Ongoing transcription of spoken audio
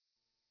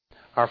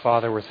Our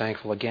Father, we're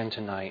thankful again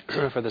tonight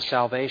for the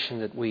salvation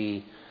that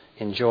we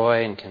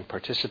enjoy and can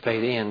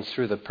participate in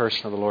through the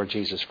person of the Lord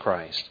Jesus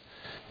Christ.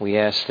 We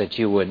ask that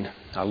you would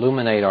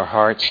illuminate our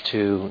hearts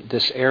to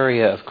this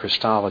area of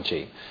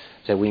Christology,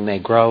 that we may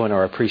grow in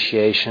our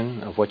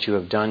appreciation of what you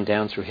have done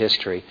down through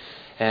history,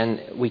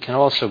 and we can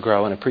also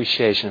grow in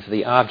appreciation for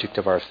the object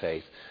of our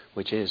faith,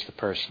 which is the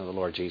person of the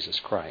Lord Jesus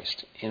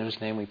Christ. In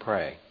whose name we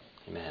pray.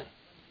 Amen.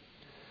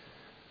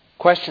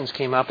 Questions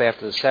came up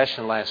after the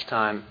session last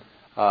time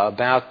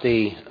about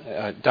the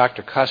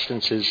Dr.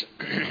 Custance'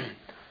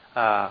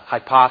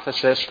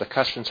 hypothesis, the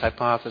Custance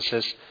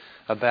hypothesis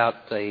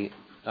about the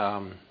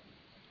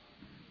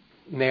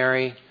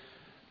Mary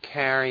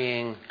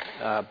carrying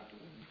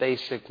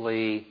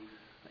basically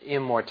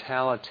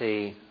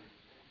immortality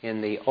in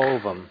the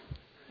ovum,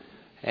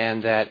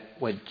 and that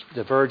with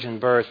the virgin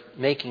birth,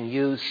 making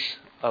use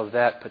of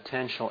that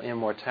potential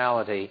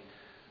immortality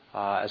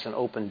as an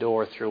open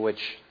door through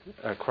which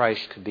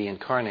Christ could be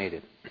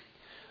incarnated.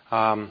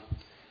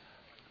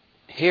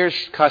 Here's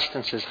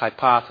Custance'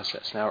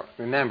 hypothesis. Now,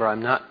 remember,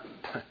 I'm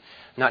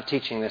not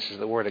teaching this as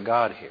the Word of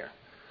God here.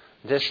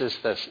 This is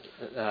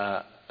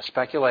the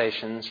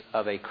speculations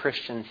of a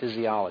Christian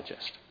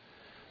physiologist.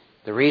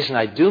 The reason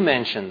I do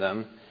mention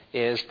them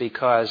is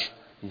because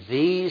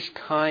these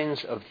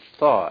kinds of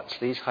thoughts,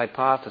 these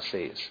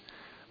hypotheses,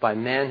 by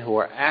men who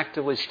are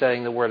actively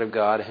studying the Word of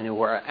God and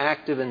who are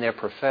active in their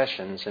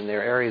professions, in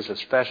their areas of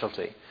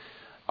specialty,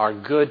 are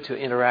good to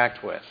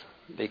interact with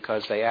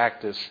because they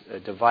act as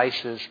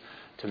devices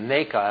to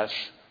make us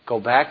go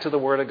back to the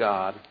Word of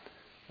God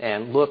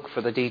and look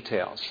for the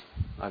details.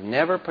 I've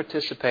never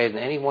participated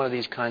in any one of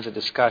these kinds of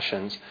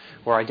discussions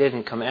where I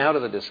didn't come out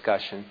of the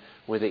discussion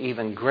with an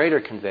even greater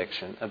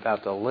conviction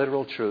about the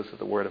literal truth of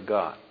the Word of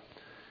God.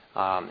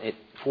 It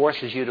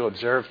forces you to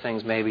observe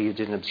things maybe you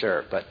didn't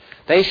observe. But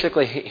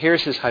basically,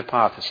 here's his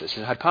hypothesis.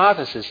 His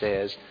hypothesis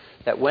is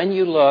that when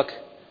you look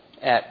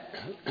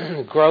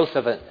at growth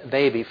of a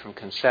baby from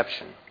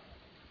conception,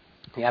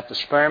 you have the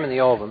sperm and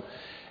the ovum,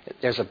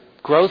 there's a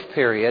growth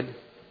period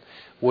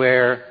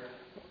where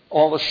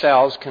all the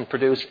cells can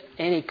produce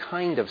any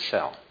kind of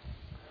cell.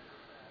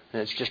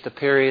 And it's just a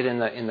period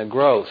in the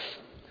growth.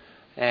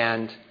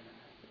 And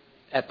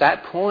at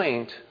that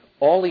point,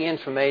 all the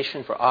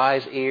information for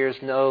eyes, ears,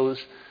 nose,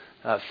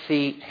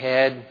 feet,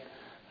 head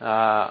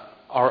are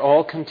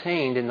all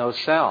contained in those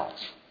cells.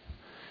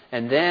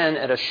 And then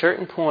at a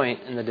certain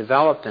point in the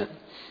development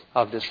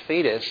of this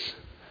fetus,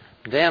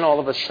 then all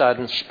of a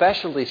sudden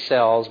specialty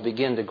cells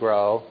begin to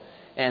grow,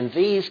 and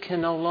these can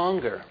no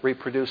longer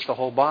reproduce the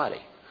whole body.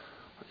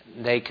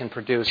 They can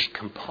produce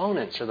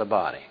components of the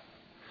body,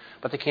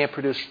 but they can't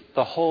produce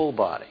the whole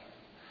body.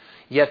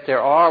 Yet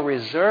there are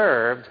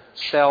reserved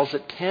cells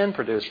that can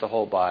produce the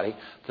whole body,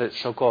 the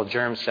so-called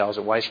germ cells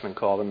that Weissman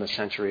called them a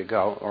century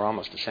ago, or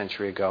almost a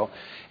century ago,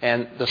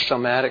 and the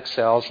somatic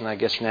cells, and I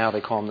guess now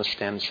they call them the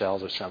stem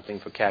cells or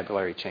something,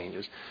 vocabulary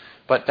changes.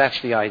 But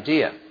that's the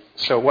idea.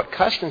 So what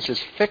Custance is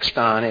fixed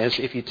on is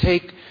if you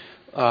take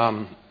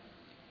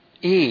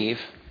Eve,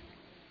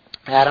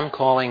 Adam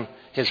calling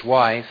his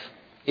wife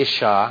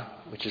Isha,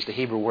 which is the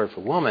Hebrew word for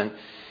woman,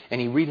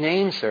 and he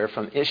renames her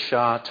from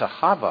Isha to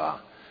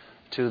Hava,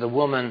 to the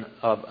woman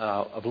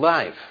of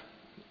life.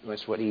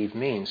 That's what Eve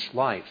means,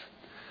 life.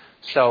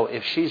 So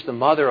if she's the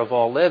mother of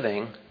all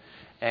living,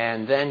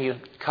 and then you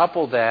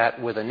couple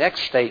that with the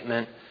next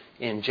statement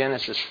in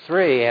Genesis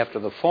 3 after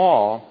the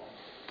fall,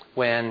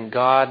 when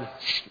God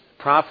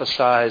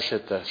prophesies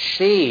that the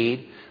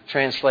seed,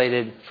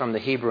 translated from the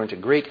Hebrew into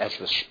Greek as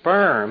the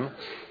sperm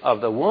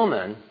of the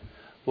woman,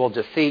 will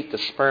defeat the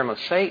sperm of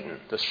Satan,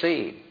 the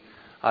seed.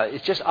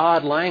 It's just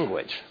odd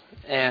language.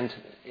 And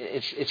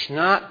it's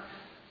not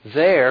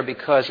there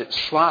because it's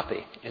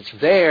sloppy. It's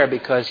there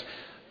because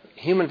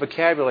human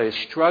vocabulary is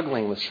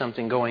struggling with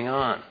something going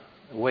on,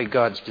 the way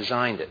God's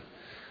designed it.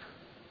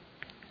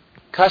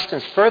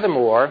 Custance,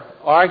 furthermore,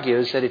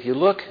 argues that if you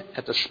look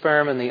at the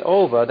sperm and the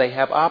ova, they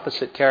have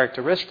opposite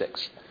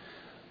characteristics.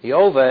 The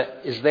ova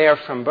is there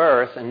from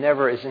birth and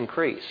never is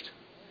increased.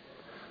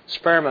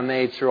 Sperm are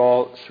made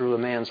through a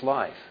man's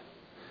life.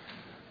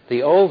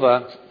 The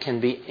ova can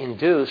be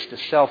induced to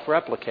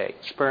self-replicate.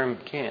 Sperm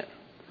can't.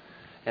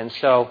 And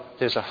so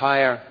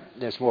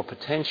there's more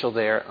potential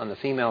there on the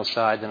female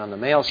side than on the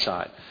male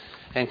side.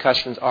 And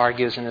Custance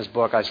argues in his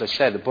book, as I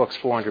said, the book's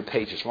 400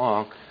 pages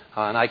long,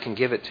 and I can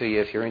give it to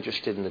you if you're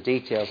interested in the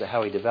details of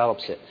how he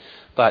develops it.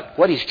 But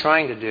what he's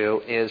trying to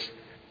do is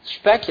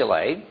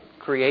speculate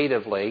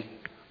creatively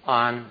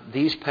on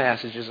these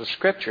passages of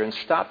Scripture and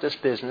stop this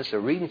business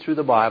of reading through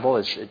the Bible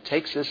as it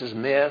takes this as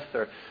myth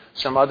or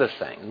some other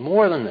thing.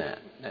 More than that.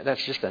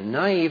 That's just a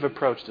naive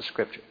approach to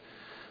Scripture.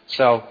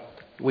 So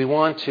we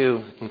want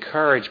to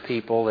encourage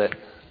people that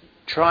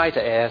try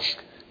to ask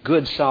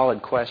good,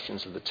 solid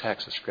questions of the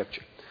text of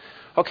Scripture.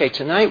 Okay,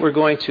 tonight we're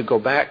going to go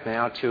back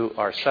now to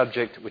our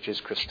subject, which is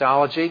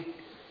Christology.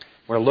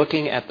 We're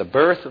looking at the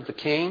birth of the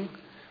King,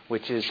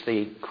 which is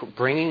the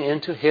bringing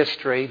into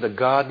history the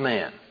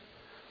God-man.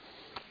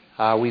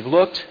 We've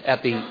looked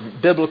at the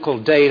biblical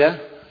data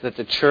that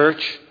the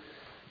Church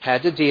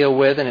had to deal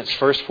with in its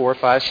first 4 or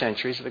 5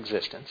 centuries of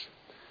existence.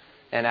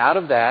 And out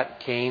of that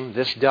came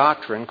this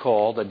doctrine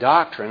called the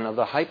doctrine of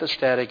the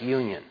hypostatic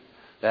union.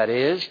 That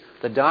is,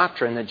 the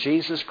doctrine that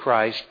Jesus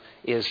Christ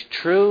is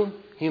true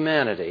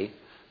humanity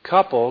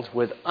coupled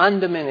with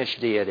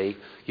undiminished deity,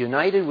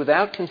 united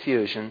without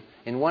confusion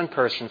in one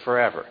person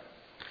forever.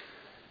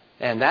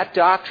 And that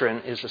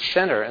doctrine is the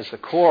center, as the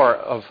core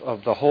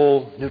of the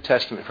whole New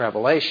Testament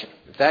revelation.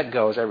 If that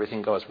goes,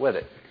 everything goes with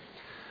it.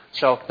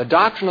 So the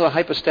doctrine of the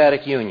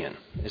hypostatic union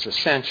is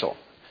essential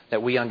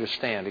that we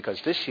understand, because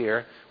this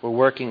year we're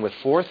working with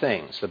 4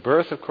 things: the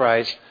birth of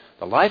Christ,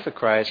 the life of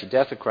Christ, the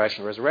death of Christ,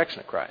 and the resurrection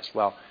of Christ.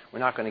 Well, we're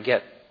not going to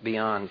get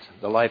beyond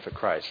the life of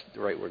Christ the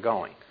rate we're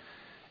going.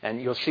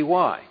 And you'll see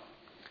why.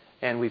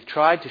 And we've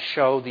tried to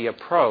show the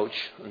approach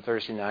on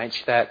Thursday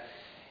nights that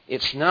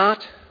it's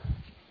not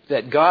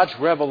that God's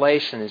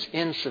revelation is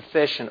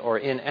insufficient or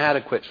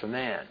inadequate for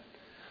man.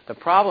 The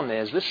problem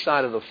is, this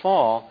side of the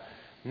fall,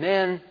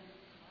 men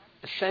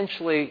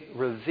essentially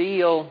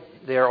reveal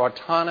their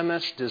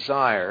autonomous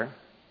desire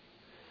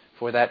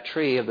for that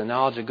tree of the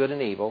knowledge of good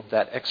and evil,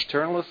 that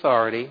external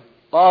authority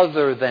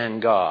other than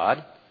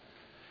God,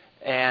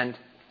 and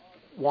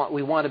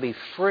we want to be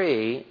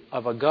free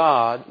of a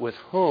God with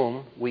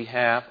whom we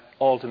have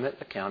ultimate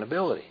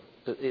accountability.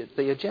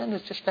 The agenda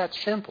is just that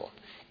simple.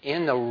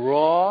 In the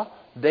raw,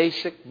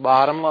 basic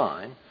bottom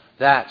line,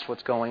 that's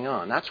what's going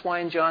on. That's why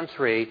in John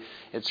 3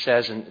 it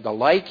says, "And the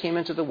light came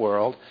into the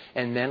world,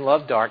 and men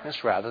loved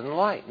darkness rather than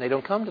light." And they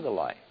don't come to the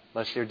light,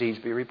 lest their deeds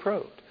be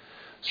reproved.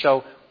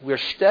 So we're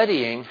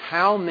studying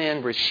how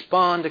men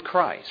respond to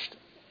Christ,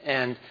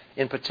 and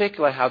in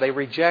particular how they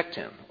reject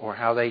Him or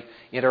how they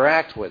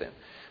interact with Him.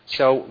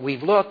 So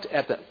we've looked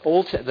at the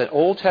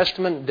Old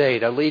Testament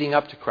data leading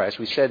up to Christ.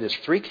 We said there's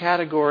 3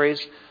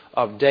 categories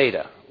of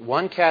data.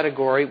 One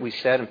category, we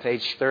said on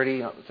page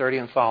 30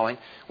 and following,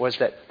 was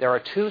that there are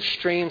 2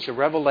 streams of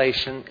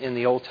revelation in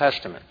the Old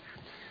Testament.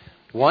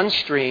 One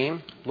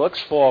stream looks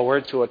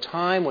forward to a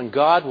time when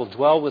God will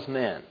dwell with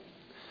men.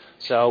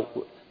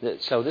 So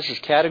this is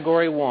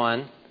category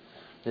 1.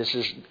 This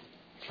is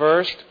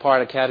first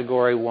part of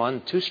category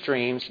 1, 2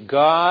 streams,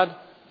 God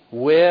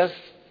with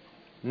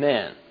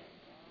men.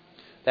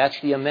 That's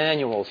the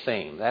Emmanuel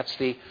theme. That's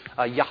the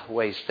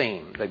Yahweh's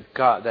theme,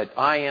 that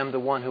I am the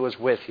one who is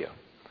with you.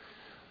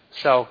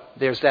 So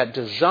there's that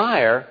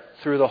desire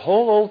through the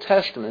whole Old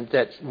Testament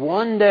that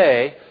one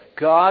day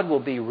God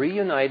will be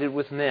reunited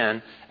with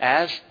men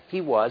as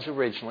He was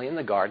originally in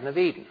the Garden of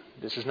Eden.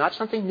 This is not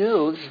something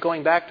new. This is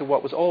going back to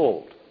what was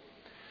old.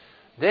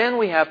 Then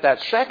we have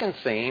that second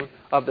theme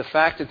of the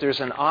fact that there's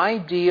an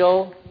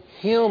ideal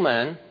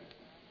human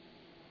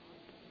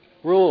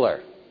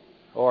ruler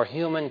or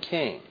human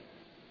king.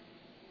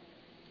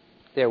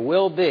 There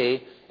will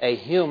be a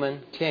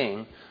human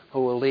king who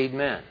will lead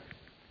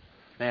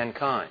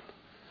mankind.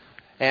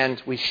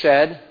 And we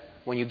said,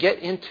 when you get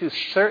into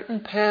certain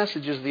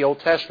passages of the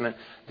Old Testament,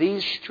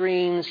 these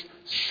streams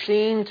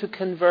seem to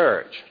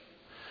converge.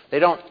 They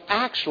don't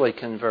actually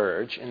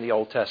converge in the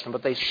Old Testament,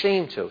 but they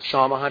seem to.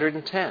 Psalm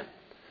 110.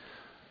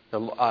 The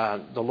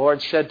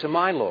Lord said to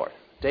my Lord,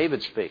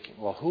 David speaking.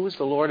 Well, who is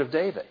the Lord of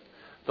David?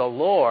 The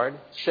Lord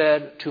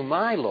said to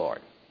my Lord,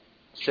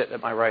 sit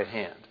at my right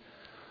hand.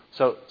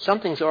 So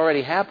something's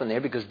already happened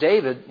there, because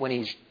David, when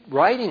he's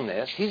writing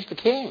this, he's the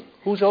king.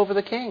 Who's over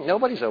the king?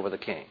 Nobody's over the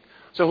king.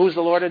 So who's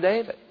the Lord of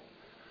David?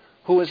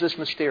 Who is this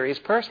mysterious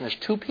person? There's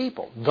 2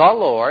 people. The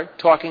Lord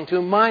talking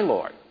to my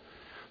Lord.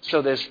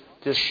 So there's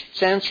this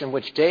sense in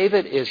which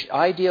David is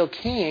ideal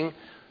king,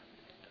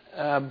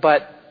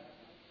 but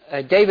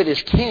David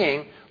is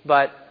king,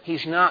 but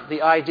he's not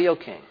the ideal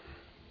king.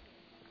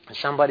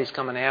 Somebody's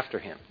coming after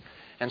him.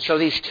 And so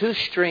these 2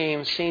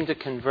 streams seem to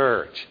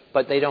converge,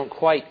 but they don't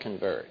quite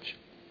converge.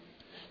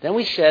 Then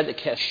we said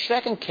the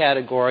second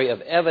category of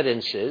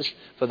evidences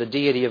for the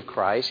deity of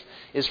Christ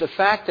is the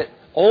fact that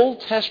Old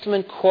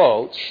Testament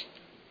quotes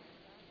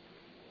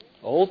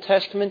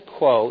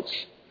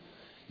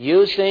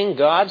using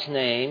God's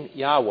name,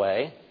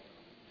 Yahweh,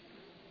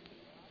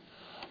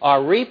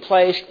 are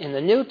replaced in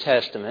the New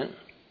Testament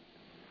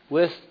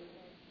with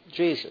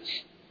Jesus.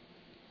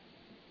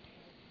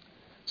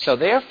 So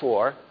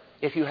therefore,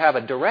 if you have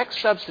a direct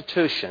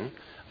substitution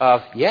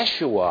of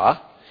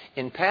Yeshua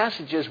in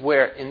passages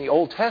where in the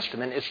Old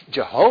Testament it's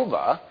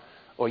Jehovah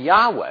or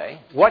Yahweh,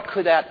 what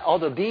could that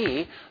other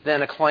be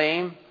than a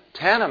claim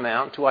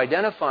tantamount to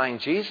identifying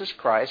Jesus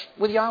Christ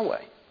with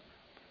Yahweh?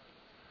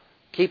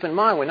 Keep in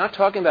mind, we're not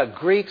talking about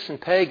Greeks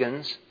and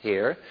pagans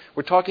here.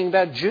 We're talking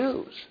about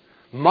Jews,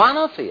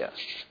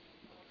 monotheists,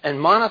 and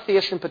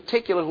monotheists in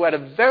particular who had a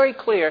very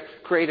clear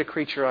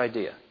creator-creature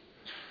idea.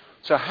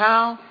 So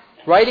how,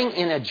 writing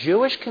in a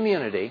Jewish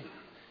community,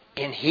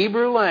 in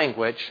Hebrew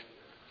language,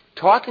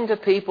 talking to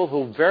people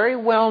who very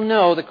well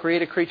know the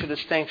creator-creature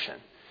distinction,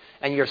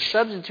 and you're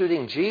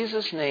substituting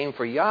Jesus' name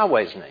for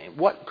Yahweh's name,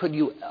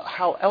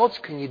 how else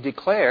can you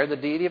declare the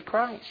deity of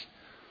Christ?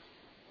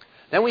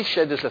 Then we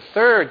said there's a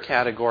third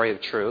category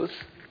of truth,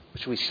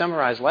 which we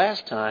summarized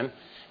last time,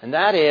 and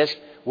that is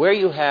where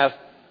you have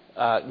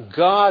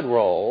God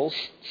roles,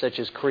 such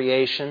as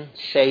creation,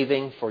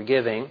 saving,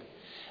 forgiving.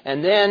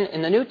 And then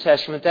in the New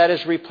Testament, that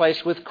is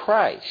replaced with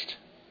Christ.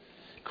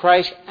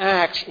 Christ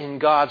acts in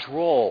God's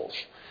roles.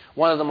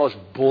 One of the most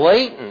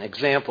blatant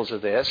examples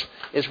of this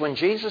is when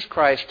Jesus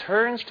Christ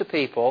turns to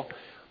people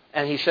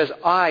and he says,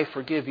 I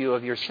forgive you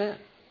of your sin.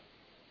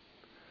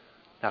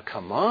 Now,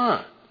 come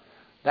on.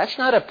 That's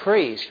not a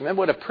priest. Remember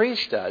what a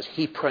priest does?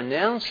 He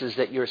pronounces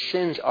that your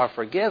sins are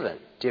forgiven.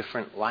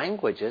 Different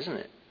language, isn't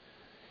it?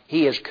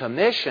 He is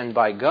commissioned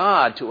by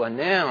God to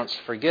announce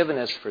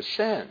forgiveness for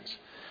sins.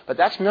 But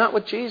that's not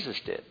what Jesus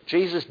did.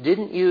 Jesus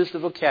didn't use the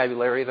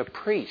vocabulary of a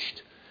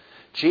priest.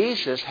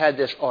 Jesus had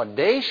this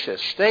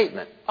audacious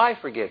statement, I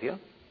forgive you.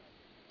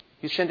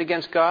 You sinned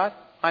against God?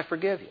 I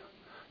forgive you.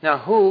 Now,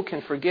 who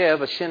can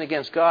forgive a sin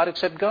against God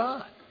except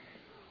God?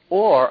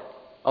 Or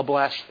a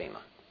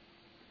blasphemer?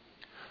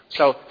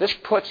 So this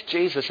puts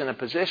Jesus in a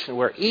position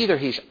where either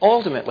he's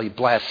ultimately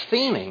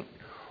blaspheming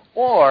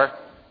or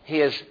he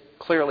is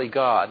clearly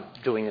God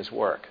doing his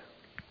work.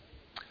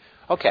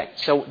 Okay,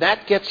 so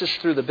that gets us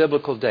through the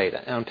biblical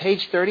data. And on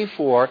page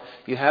 34,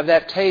 you have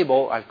that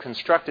table I've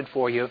constructed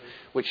for you,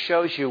 which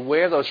shows you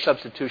where those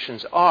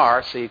substitutions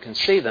are so you can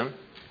see them.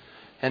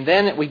 And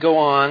then we go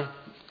on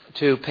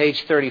to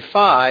page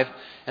 35.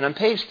 And on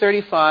page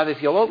 35,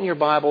 if you'll open your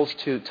Bibles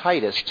to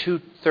Titus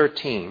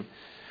 2:13,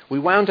 we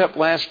wound up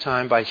last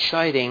time by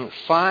citing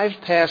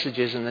 5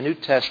 passages in the New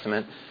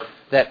Testament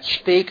that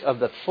speak of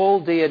the full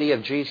deity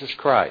of Jesus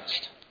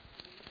Christ.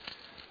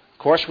 Of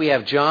course, we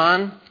have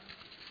John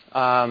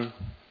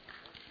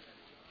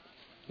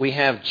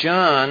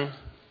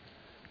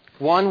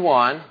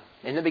 1:1.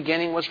 In the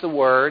beginning was the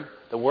Word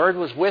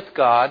was with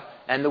God,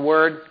 and the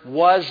Word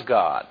was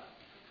God.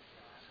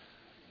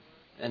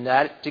 And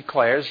that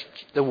declares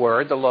the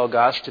Word, the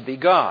Logos, to be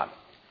God.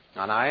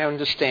 And I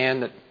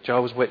understand that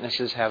Jehovah's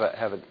Witnesses have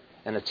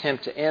an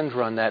attempt to end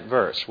run that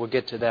verse. We'll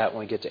get to that when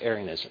we get to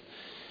Arianism.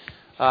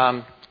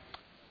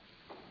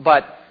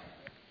 But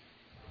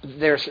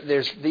there's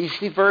these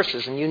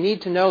verses, and you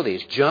need to know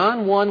these.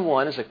 John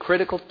 1:1 is a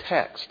critical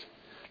text.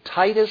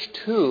 Titus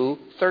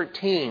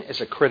 2:13 is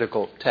a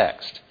critical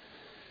text.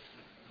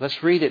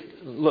 Let's read it.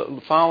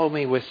 Follow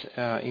me with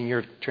in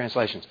your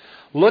translations.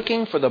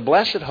 Looking for the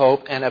blessed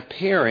hope and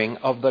appearing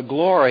of the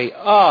glory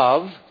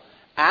of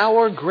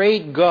our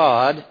great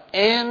God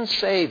and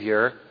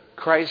Savior,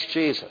 Christ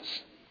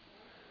Jesus.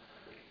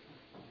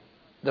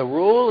 The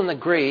rule in the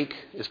Greek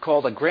is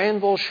called the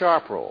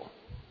Granville-Sharp rule.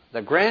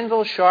 The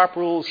Granville-Sharp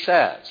rule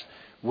says,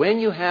 when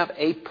you have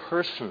a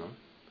person,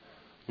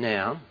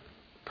 when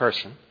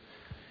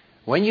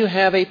you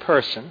have a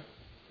person,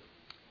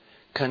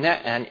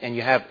 and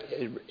you have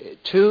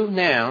 2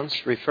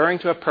 nouns referring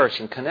to a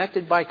person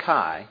connected by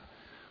chi,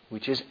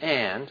 which is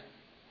and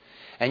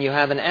you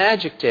have an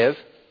adjective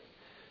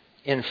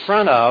in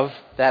front of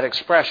that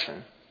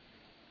expression,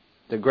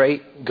 the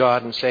great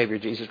God and Savior,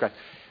 Jesus Christ,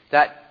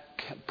 that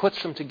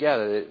puts them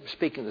together,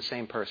 speaking of the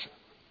same person.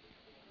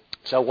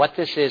 So what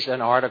this is, an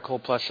article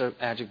plus an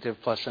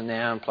adjective plus a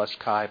noun plus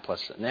chi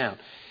plus a noun,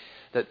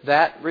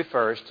 that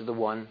refers to the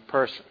one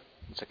person.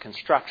 It's a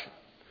construction.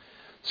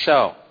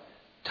 So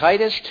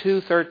Titus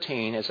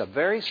 2:13 is a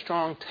very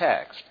strong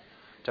text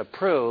to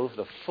prove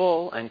the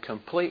full and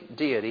complete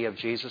deity of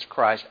Jesus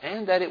Christ,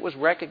 and that it was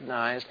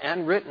recognized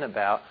and written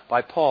about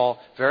by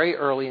Paul very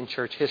early in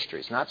church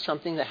history. It's not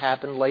something that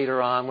happened later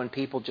on when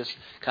people just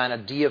kind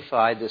of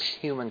deified this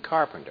human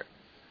carpenter.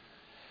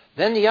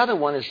 Then the other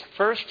one is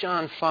 1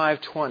 John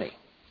 5:20.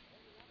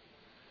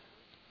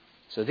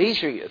 So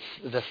these are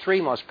the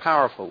 3 most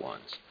powerful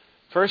ones.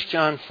 1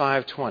 John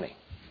 5:20.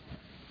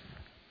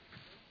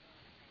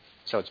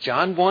 So it's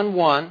John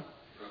 1:1,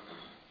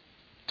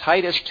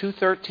 Titus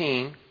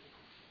 2:13,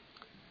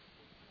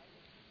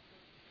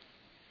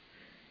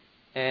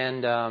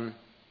 and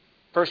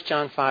 1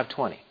 John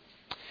 5:20.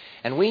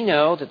 And we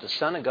know that the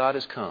Son of God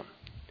has come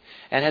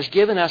and has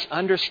given us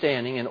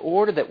understanding in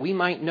order that we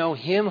might know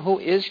Him who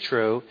is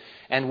true,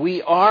 and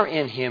we are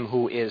in Him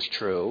who is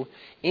true,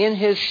 in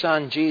His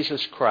Son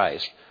Jesus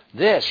Christ.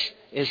 This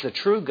is the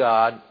true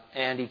God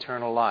and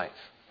eternal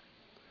life.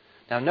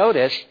 Now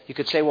notice, you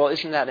could say, well,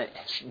 isn't that a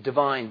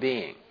divine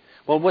being?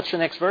 Well, what's the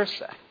next verse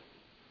say?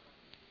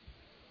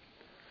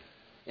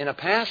 In a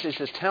passage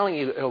that's telling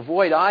you to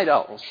avoid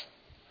idols,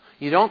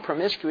 you don't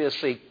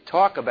promiscuously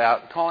talk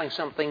about calling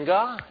something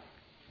God,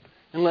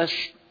 unless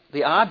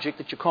the object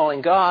that you're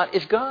calling God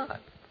is God.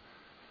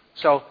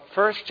 So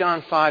 1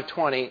 John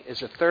 5:20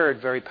 is a third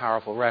very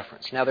powerful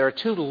reference. Now there are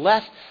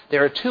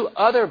 2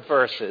 other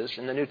verses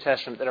in the New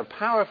Testament that are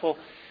powerful,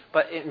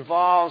 but it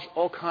involves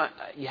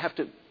you have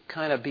to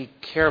kind of be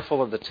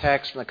careful of the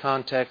text and the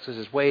context.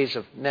 There's ways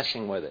of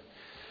messing with it.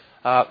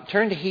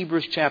 Turn to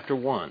Hebrews chapter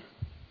 1.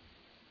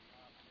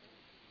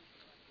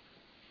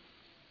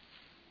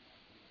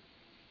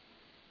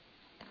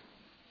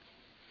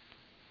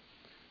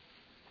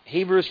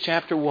 Hebrews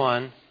chapter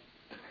 1,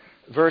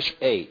 verse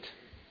 8.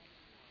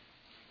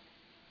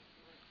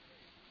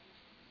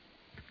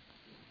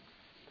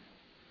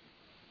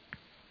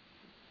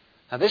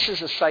 Now this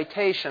is a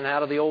citation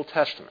out of the Old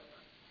Testament.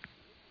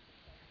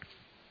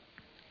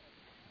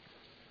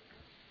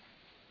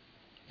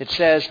 It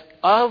says,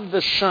 of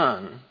the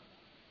Son,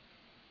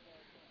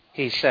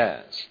 he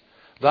says,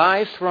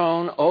 thy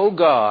throne, O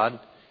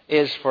God,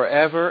 is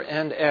forever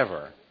and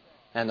ever,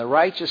 and the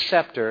righteous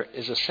scepter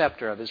is a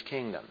scepter of his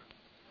kingdom.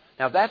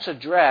 Now, if that's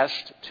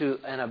addressed to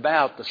and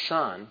about the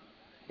Son,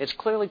 it's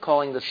clearly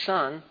calling the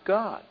Son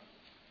God.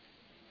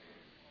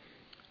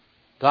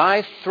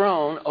 Thy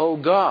throne, O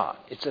God.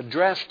 It's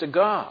addressed to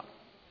God.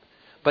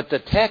 But the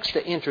text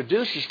that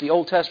introduces the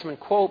Old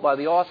Testament quote by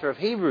the author of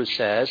Hebrews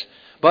says,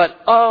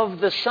 but of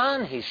the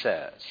Son, he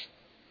says.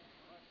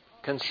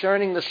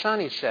 Concerning the Son,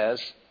 he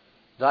says,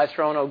 thy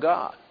throne, O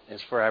God,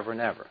 is forever and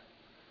ever.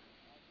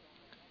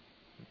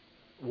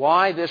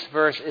 Why this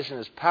verse isn't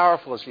as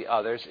powerful as the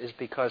others is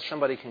because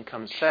somebody can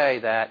come say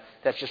that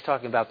that's just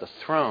talking about the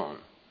throne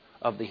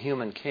of the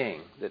human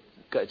king. That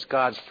it's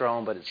God's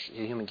throne, but it's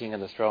the human king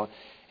on the throne.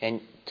 And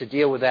to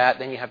deal with that,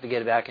 then you have to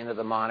get back into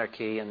the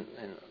monarchy and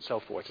so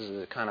forth.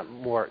 There's a kind of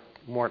more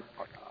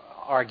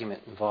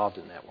argument involved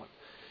in that one.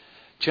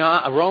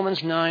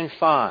 Romans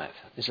 9:5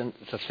 is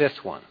the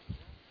fifth one.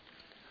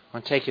 I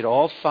want to take you to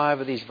all 5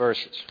 of these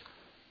verses.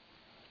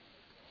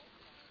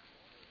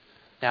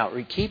 Now,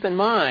 keep in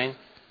mind,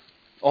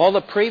 all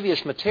the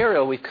previous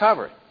material we've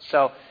covered.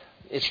 So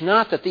it's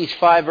not that these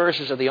 5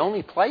 verses are the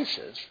only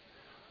places.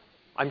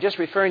 I'm just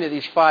referring to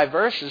these 5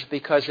 verses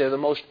because they're the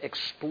most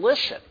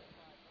explicit.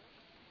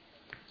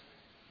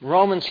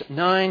 Romans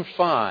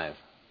 9:5.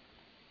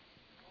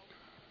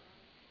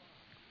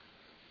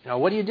 Now,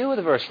 what do you do with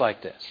a verse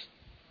like this?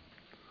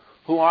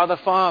 Who are the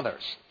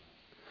fathers?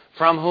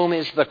 From whom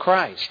is the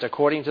Christ,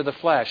 according to the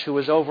flesh, who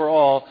is over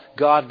all,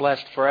 God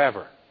blessed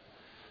forever.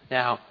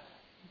 Now,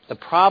 the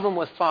problem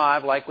with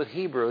 5, like with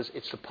Hebrews,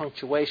 it's the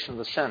punctuation of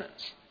the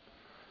sentence.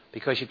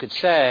 Because you could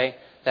say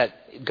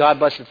that God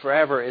blessed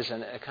forever is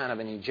a kind of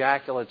an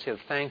ejaculative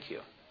thank you.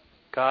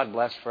 God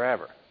blessed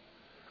forever.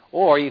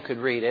 Or you could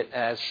read it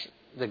as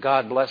the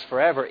God blessed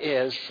forever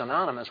is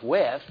synonymous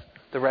with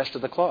the rest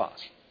of the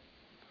clause.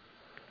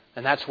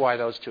 And that's why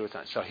those 2 are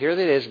times. So here it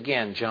is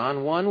again,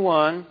 John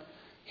 1:1,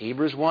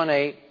 Hebrews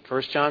 1:8,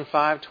 1 John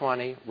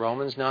 5:20,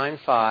 Romans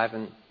 9:5,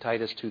 and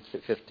Titus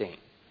 2:13.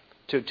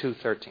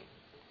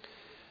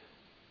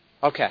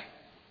 Okay.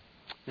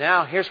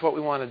 Now here's what we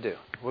want to do.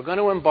 We're going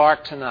to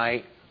embark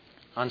tonight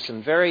on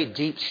some very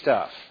deep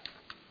stuff.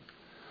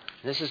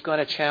 This is going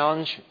to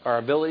challenge our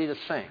ability to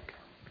think,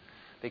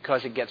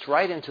 because it gets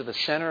right into the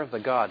center of the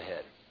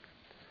Godhead.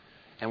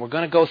 And we're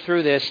going to go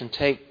through this and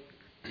take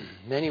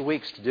many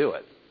weeks to do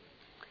it.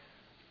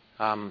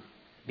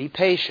 Be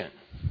patient.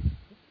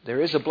 There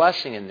is a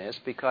blessing in this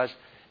because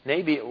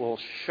maybe it will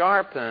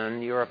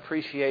sharpen your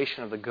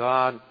appreciation of the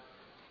God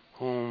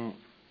whom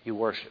you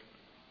worship.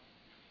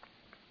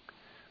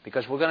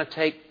 Because we're going to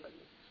take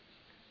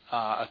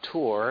a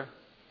tour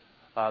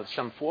of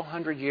some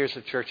 400 years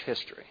of church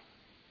history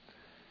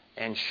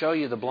and show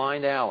you the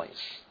blind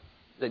alleys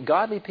that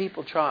godly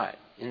people tried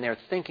in their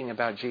thinking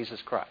about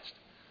Jesus Christ.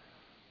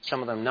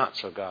 Some of them not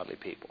so godly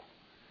people.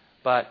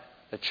 But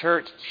the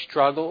church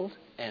struggled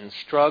and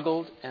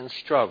struggled and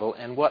struggled.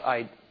 And what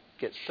I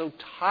get so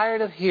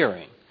tired of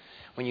hearing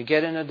when you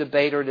get in a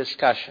debate or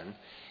discussion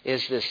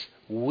is this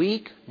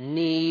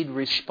weak-kneed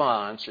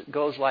response. It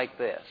goes like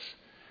this.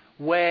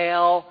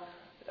 Well,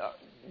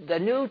 the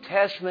New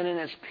Testament in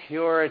its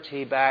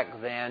purity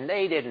back then,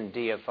 they didn't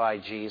deify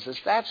Jesus.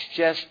 That's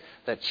just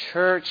the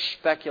church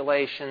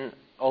speculation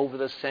over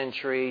the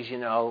centuries.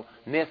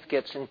 Myth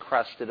gets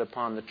encrusted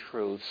upon the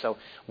truth. So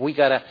we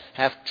got to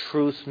have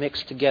truth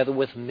mixed together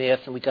with myth,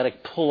 and we got to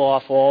pull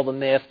off all the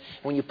myth.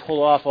 When you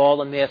pull off all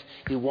the myth,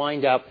 you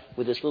wind up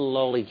with this little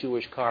lowly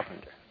Jewish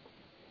carpenter.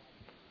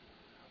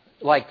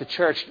 Like the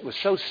church was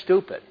so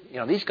stupid.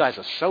 These guys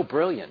are so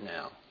brilliant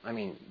now. I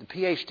mean, the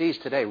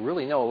PhDs today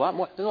really know a lot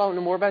more. They know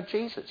more about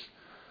Jesus.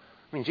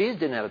 I mean, Jesus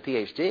didn't have a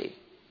PhD.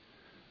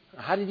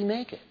 How did he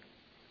make it?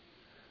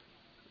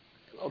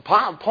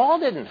 Paul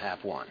didn't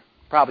have one.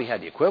 Probably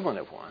had the equivalent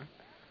of one.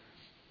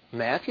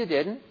 Matthew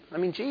didn't. I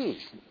mean,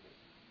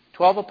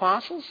 12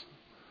 apostles?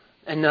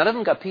 And none of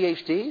them got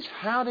PhDs?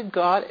 How did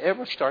God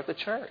ever start the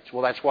church?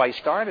 Well, that's why he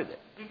started it.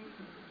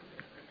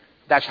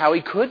 That's how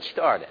he could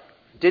start it.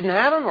 Didn't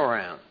have them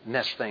around.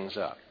 Mess things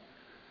up.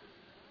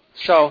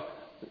 So,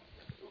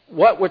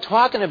 what we're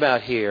talking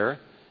about here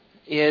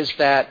is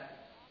that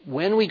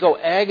when we go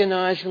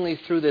agonizingly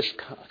through this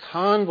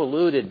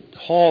convoluted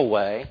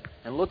hallway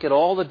and look at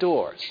all the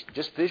doors,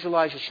 just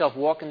visualize yourself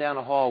walking down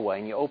a hallway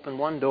and you open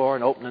one door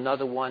and open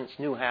another one. It's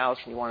a new house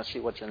and you want to see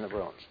what's in the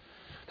rooms.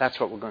 That's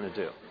what we're going to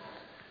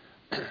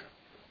do.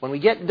 When we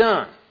get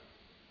done,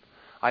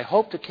 I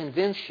hope to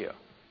convince you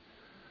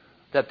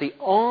that the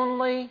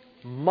only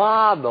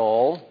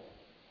model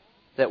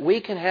that we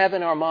can have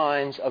in our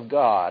minds of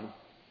God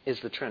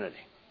is the Trinity.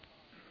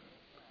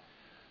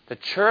 The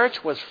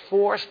church was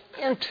forced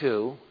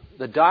into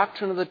the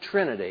doctrine of the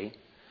Trinity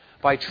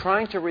by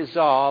trying to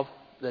resolve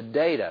the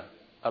data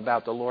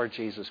about the Lord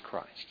Jesus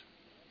Christ.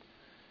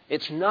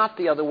 It's not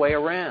the other way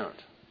around.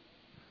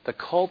 The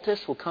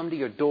cultists will come to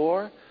your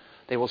door.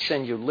 They will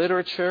send you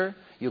literature.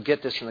 You'll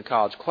get this in the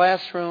college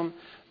classroom,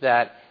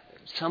 that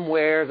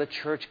somewhere the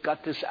church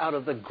got this out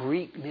of the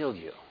Greek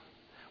milieu.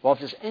 Well, if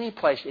there's any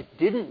place it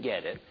didn't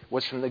get it,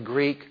 was from the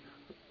Greek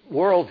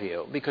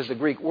worldview, because the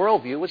Greek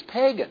worldview was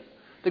pagan.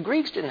 The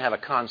Greeks didn't have a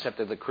concept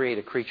of the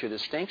creator-creature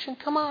distinction.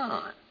 Come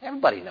on.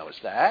 Everybody knows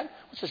that.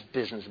 What's this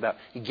business about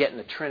you getting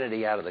the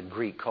Trinity out of the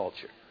Greek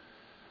culture?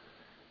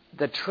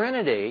 The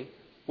Trinity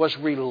was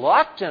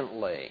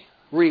reluctantly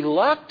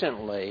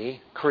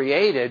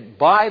created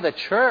by the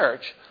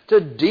church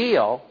to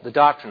deal, the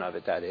doctrine of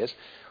it, that is,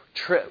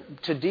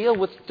 to deal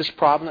with this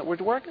problem that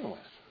we're working with.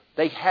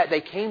 They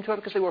came to it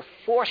because they were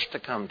forced to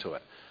come to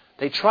it.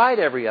 They tried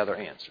every other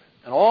answer.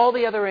 And all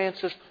the other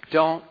answers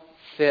don't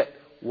fit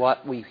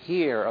what we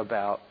hear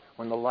about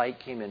when the light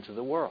came into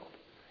the world.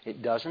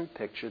 It doesn't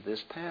picture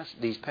these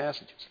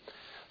passages.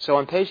 So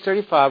on page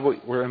 35,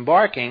 we're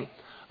embarking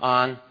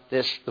on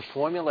the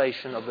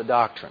formulation of the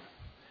doctrine.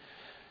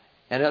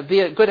 And it'll be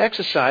a good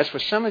exercise for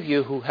some of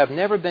you who have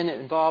never been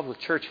involved with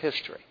church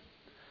history.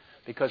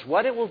 Because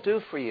what it will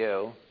do for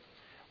you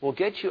will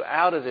get you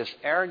out of this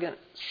arrogant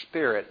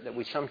spirit that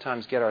we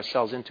sometimes get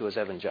ourselves into as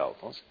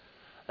evangelicals,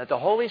 that the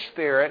Holy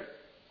Spirit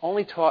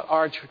only taught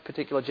our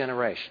particular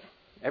generation.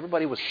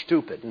 Everybody was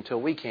stupid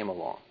until we came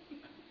along.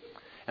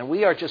 And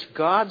we are just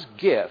God's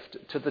gift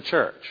to the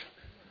church.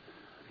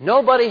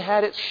 Nobody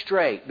had it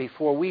straight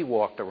before we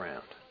walked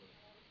around.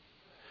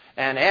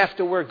 And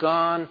after we're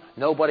gone,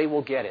 nobody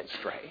will get it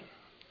straight.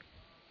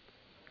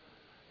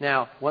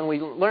 Now, when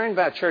we learn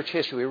about church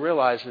history, we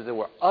realize that there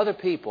were other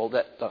people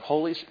that the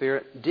Holy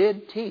Spirit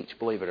did teach,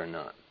 believe it or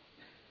not.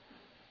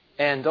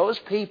 And those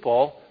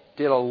people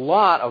did a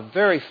lot of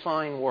very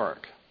fine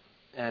work.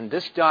 And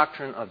this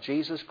doctrine of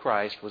Jesus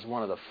Christ was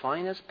one of the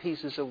finest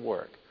pieces of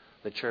work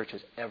the church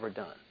has ever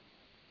done.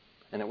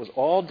 And it was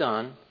all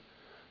done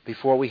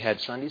before we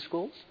had Sunday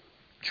schools,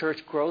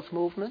 church growth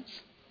movements,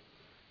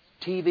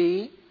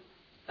 TV.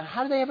 And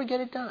how did they ever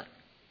get it done?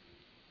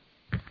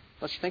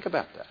 Let's think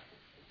about that.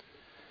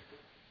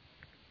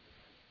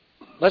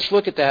 Let's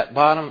look at that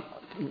bottom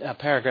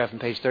paragraph on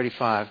page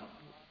 35,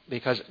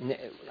 because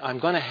I'm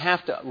going to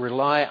have to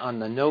rely on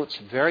the notes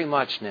very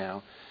much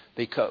now,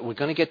 because we're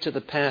going to get to the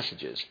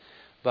passages.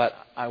 But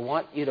I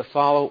want you to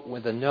follow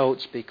with the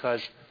notes,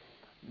 because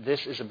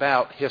this is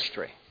about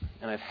history.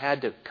 And I've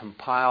had to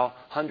compile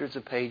hundreds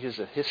of pages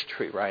of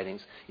history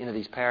writings into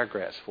these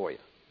paragraphs for you.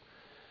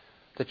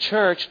 The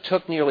church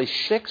took nearly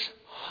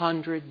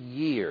 600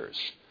 years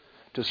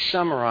to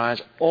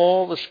summarize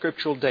all the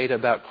scriptural data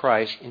about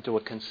Christ into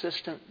a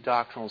consistent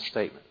doctrinal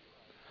statement.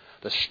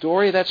 The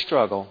story of that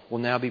struggle will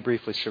now be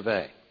briefly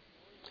surveyed.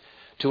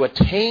 To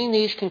attain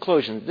these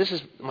conclusions, this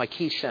is my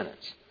key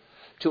sentence.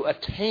 To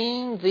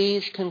attain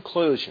these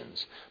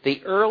conclusions,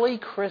 the early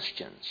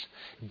Christians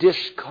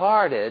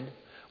discarded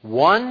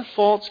one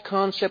false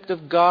concept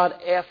of God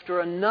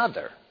after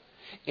another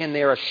in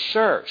their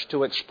search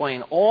to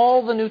explain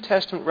all the New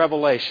Testament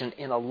revelation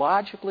in a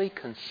logically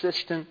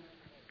consistent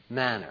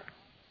manner.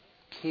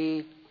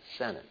 Key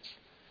sentence.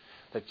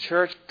 The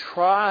church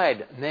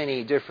tried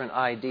many different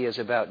ideas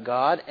about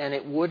God, and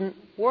it wouldn't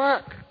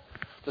work.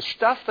 The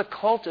stuff the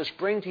cultists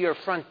bring to your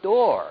front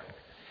door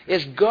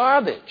is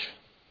garbage.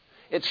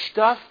 It's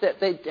stuff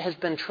that has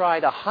been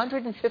tried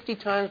 150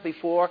 times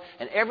before,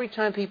 and every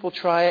time people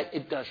try it,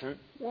 it doesn't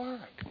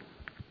work.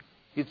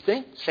 You'd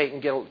think Satan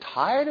would get a little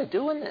tired of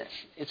doing this.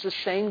 It's the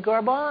same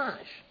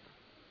garbage.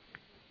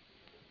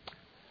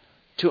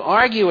 To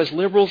argue, as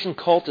liberals and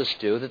cultists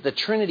do, that the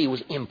Trinity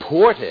was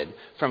imported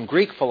from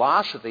Greek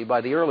philosophy by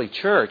the early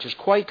church is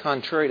quite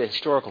contrary to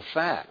historical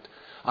fact.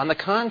 On the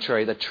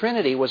contrary, the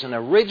Trinity was an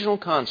original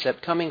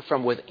concept coming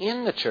from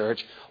within the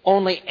church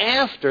only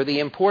after the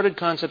imported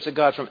concepts of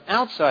God from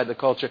outside the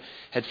culture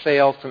had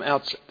failed from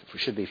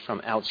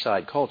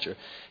outside culture,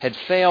 had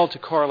failed to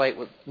correlate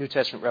with New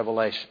Testament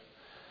revelation.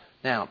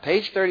 Now,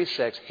 page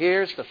 36,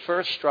 here's the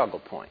first struggle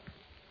point.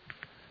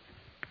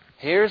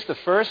 Here's the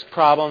first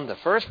problem, the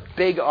first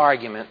big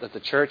argument that the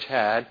church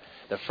had,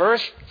 the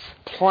first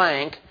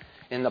plank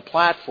in the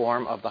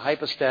platform of the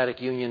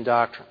hypostatic union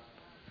doctrine.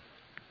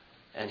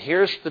 And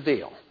here's the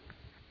deal.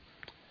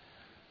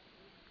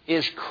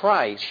 Is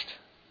Christ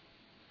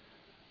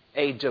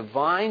a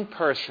divine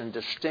person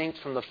distinct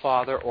from the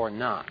Father or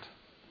not?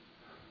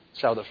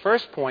 So the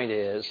first point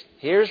is,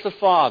 here's the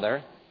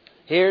Father,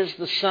 here's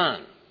the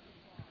Son.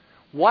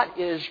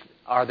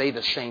 Are they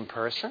the same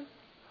person?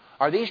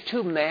 Are these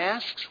two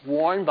masks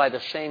worn by the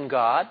same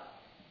God?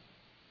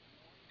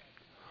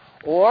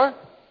 Or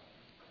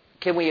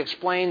can we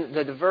explain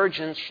the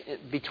divergence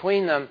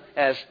between them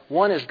as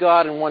one is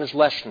God and one is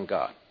less than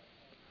God?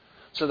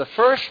 So the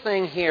first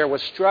thing here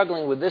was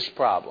struggling with this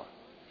problem,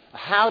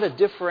 how to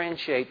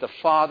differentiate the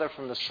Father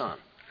from the Son.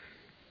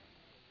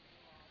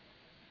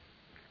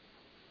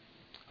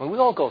 When we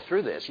all go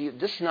through this,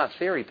 this is not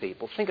theory,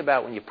 people. Think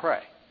about when you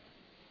pray.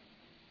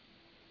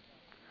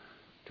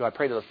 Do I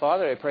pray to the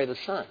Father or do I pray to the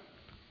Son?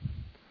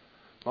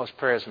 Most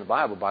prayers in the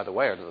Bible, by the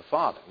way, are to the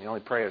Father. The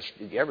only prayers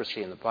you ever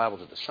see in the Bible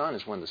to the Son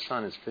is when the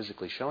Son is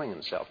physically showing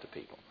himself to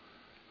people.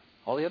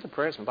 All the other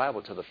prayers in the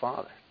Bible are to the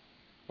Father.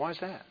 Why is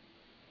that?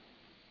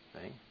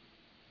 Okay.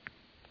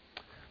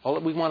 Well,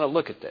 we want to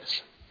look at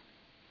this.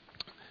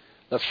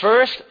 The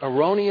first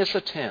erroneous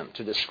attempt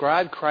to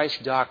describe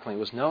Christ's doctrine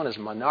was known as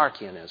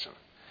monarchianism.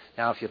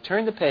 Now, if you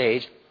turn the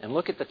page and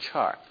look at the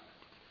chart,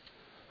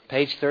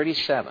 page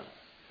 37,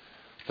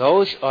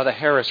 those are the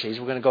heresies.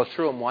 We're going to go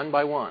through them one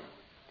by one.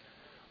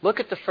 Look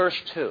at the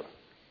first two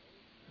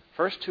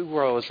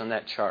rows on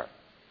that chart.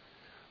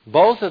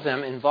 Both of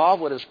them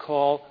involve what is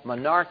called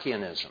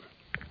monarchianism.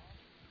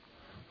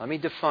 Let me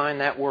define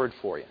that word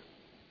for you.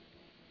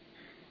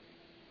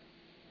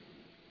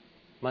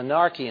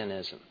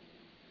 Monarchianism.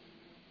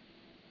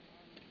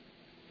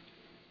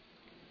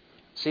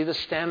 See the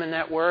stem in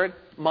that word?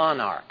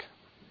 Monarch.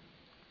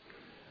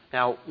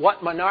 Now,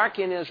 what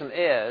monarchianism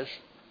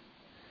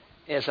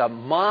is a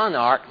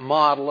monarch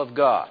model of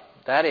God.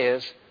 That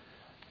is,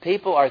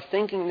 people are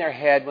thinking in their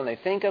head, when they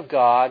think of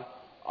God,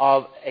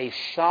 of a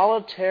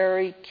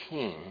solitary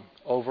king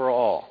over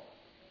all.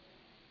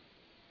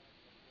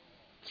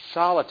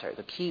 Solitary.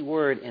 The key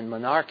word in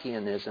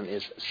monarchianism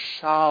is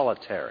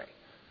solitary.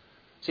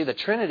 See, the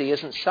Trinity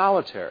isn't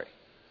solitary.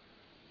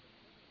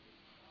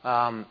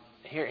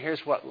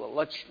 Here's what.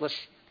 Let's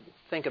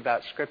think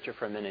about Scripture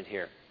for a minute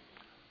here.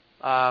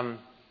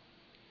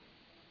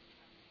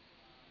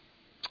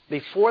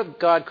 Before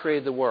God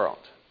created the world,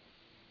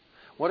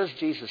 what does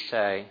Jesus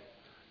say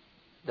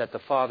that the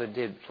Father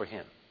did for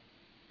him?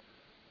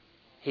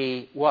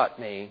 He what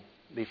me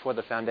before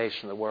the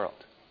foundation of the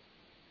world?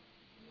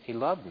 He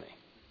loved me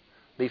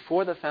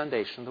before the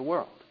foundation of the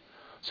world.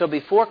 So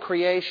before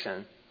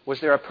creation, was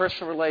there a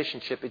personal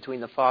relationship between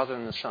the Father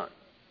and the Son?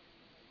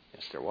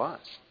 Yes, there was.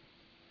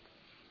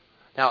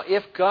 Now,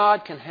 if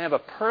God can have a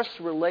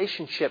personal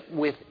relationship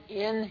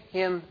within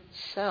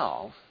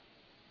himself,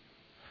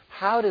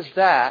 how does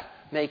that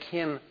make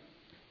him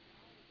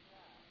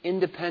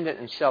independent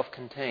and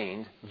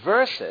self-contained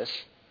versus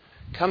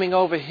coming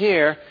over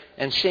here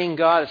and seeing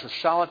God as a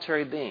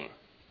solitary being?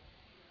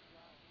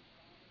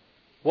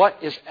 What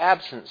is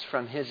absent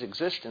from his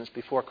existence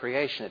before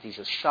creation that he's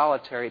a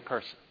solitary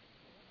person?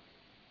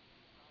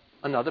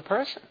 Another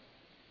person,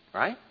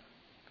 right?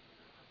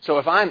 So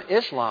if I'm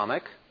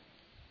Islamic,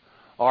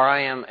 or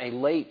I am a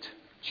late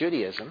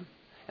Judaism,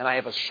 and I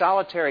have a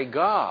solitary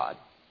God,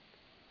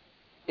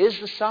 is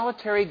the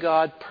solitary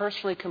God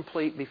personally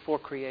complete before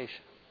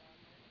creation?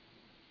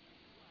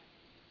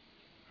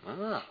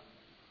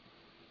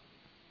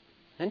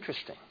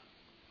 Interesting.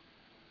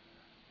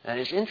 And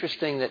it's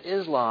interesting that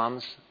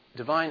Islam's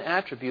divine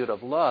attribute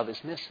of love is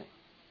missing.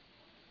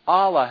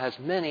 Allah has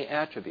many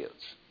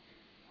attributes.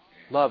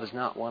 Love is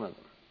not one of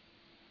them.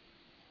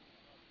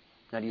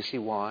 Now, do you see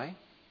why?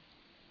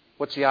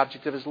 What's the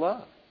object of his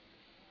love?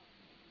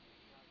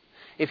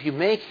 If you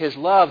make his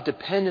love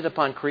dependent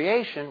upon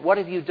creation, what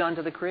have you done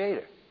to the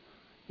Creator?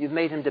 You've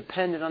made him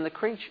dependent on the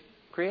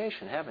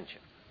creation, haven't you?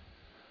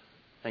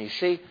 Now, you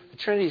see, the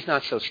Trinity is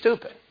not so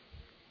stupid.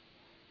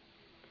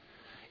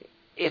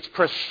 It's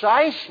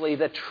precisely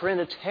the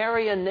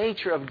Trinitarian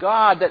nature of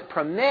God that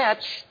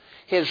permits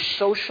his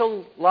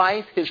social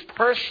life, his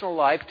personal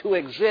life, to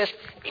exist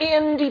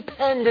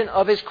independent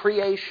of his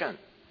creation.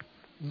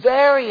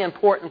 Very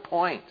important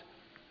point.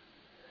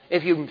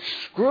 If you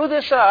screw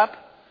this up,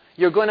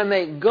 you're going to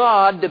make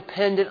God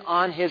dependent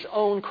on his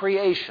own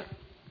creation.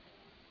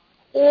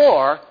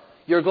 Or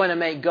you're going to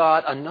make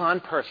God a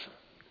non-person.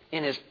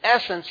 In his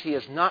essence, he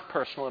is not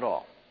personal at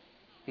all.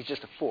 He's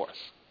just a force.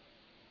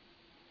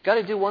 Got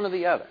to do one or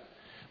the other.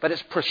 But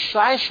it's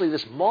precisely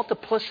this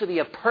multiplicity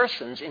of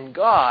persons in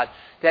God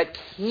that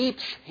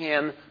keeps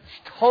him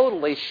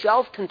totally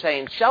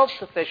self-contained,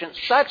 self-sufficient,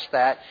 such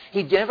that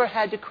he never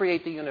had to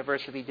create the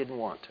universe if he didn't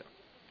want to.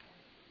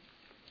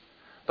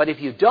 But if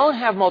you don't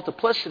have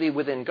multiplicity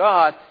within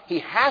God, he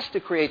has to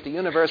create the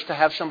universe to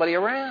have somebody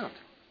around.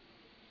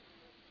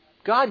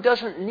 God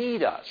doesn't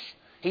need us.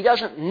 He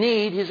doesn't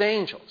need his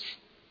angels.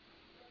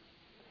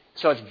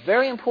 So it's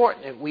very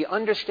important that we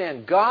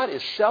understand God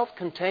is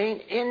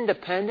self-contained,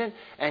 independent,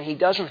 and he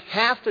doesn't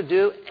have to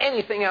do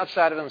anything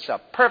outside of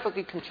himself.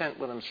 Perfectly content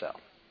with himself.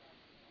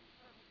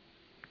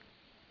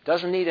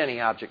 Doesn't need any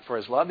object for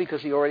his love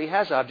because he already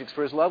has objects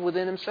for his love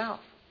within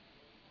himself.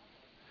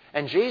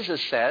 And Jesus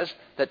says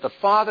that the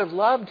Father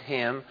loved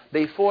him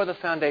before the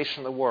foundation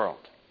of the world.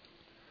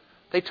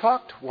 They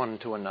talked one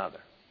to another.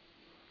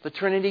 The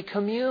Trinity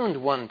communed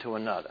one to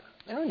another.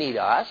 They don't need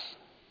us.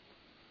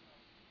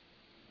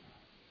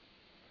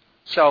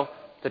 So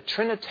the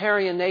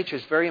Trinitarian nature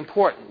is very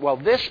important. Well,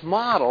 this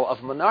model of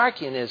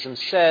monarchianism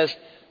says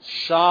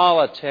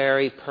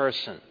solitary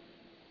person.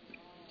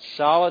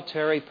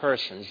 Solitary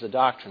person is the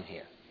doctrine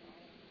here.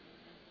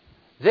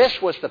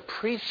 This was the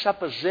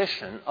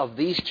presupposition of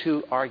these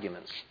two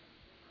arguments.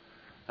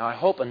 Now, I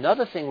hope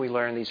another thing we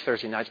learn these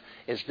Thursday nights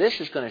is this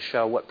is going to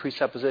show what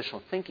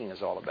presuppositional thinking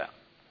is all about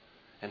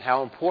and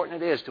how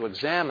important it is to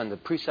examine the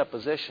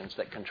presuppositions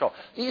that control.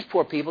 These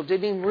poor people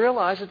didn't even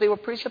realize that they were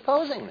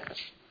presupposing this.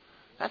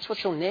 That's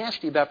what's so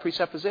nasty about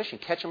presupposition.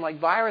 Catch them like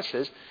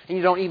viruses, and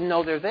you don't even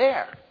know they're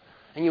there.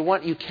 And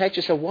you catch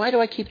yourself, why do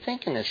I keep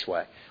thinking this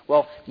way?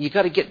 Well, you've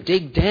got to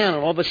dig down,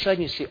 and all of a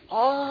sudden you see,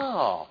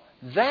 oh,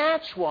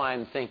 That's why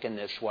I'm thinking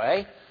this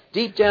way.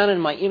 Deep down in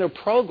my inner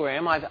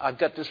program, I've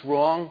got this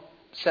wrong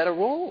set of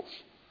rules.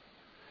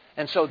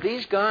 And so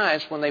these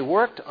guys, when they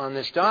worked on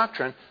this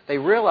doctrine, they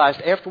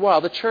realized after a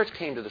while the church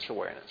came to this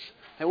awareness.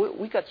 Hey,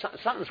 we got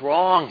something's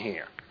wrong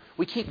here.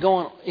 We keep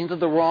going into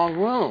the wrong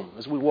room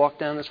as we walk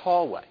down this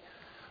hallway.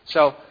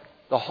 So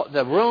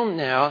the room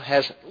now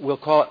has, we'll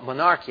call it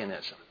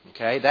monarchianism.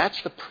 Okay, that's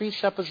the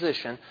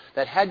presupposition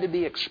that had to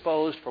be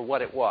exposed for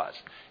what it was.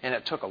 And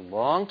it took a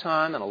long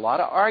time and a lot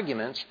of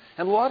arguments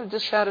and a lot of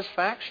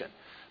dissatisfaction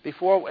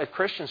before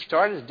Christians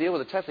started to deal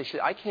with the text. They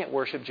said, I can't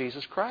worship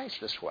Jesus Christ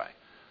this way.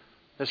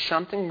 There's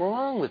something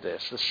wrong with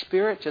this. The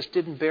Spirit just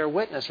didn't bear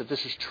witness that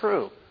this is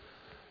true.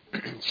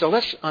 So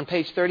let's, on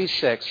page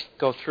 36,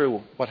 go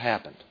through what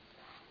happened.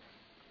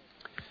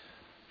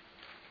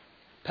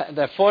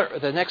 The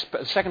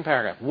second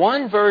paragraph.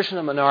 One version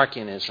of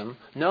monarchianism,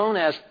 known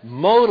as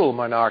modal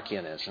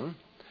monarchianism,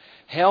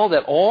 held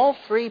that all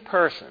three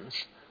persons,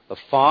 the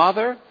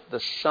Father,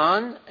 the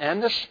Son,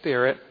 and the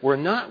Spirit, were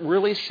not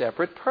really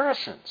separate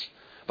persons,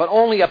 but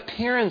only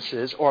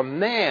appearances or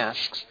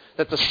masks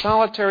that the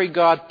solitary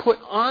God put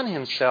on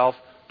himself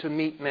to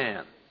meet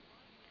man.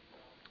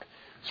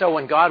 So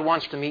when God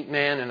wants to meet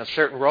man in a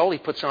certain role, he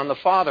puts on the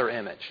Father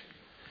image.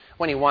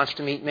 When he wants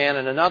to meet man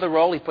in another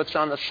role, he puts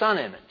on the Son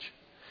image.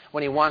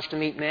 When he wants to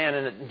meet man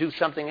and do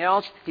something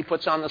else, he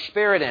puts on the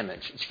Spirit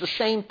image. It's the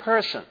same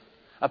person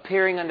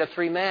appearing under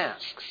three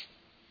masks.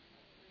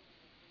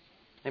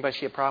 Anybody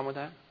see a problem with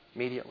that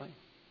immediately?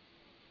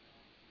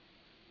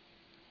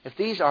 If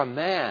these are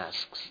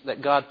masks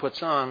that God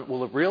puts on,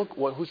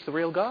 who's the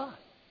real God?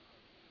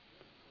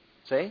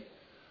 See?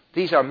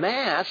 These are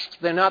masks.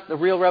 They're not the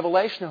real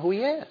revelation of who he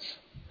is.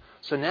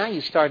 So now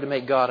you start to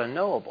make God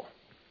unknowable.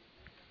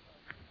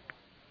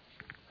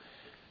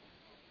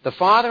 The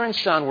Father and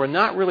Son were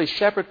not really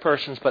separate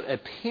persons, but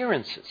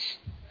appearances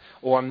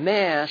or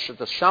masks that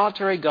the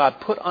solitary God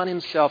put on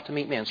himself to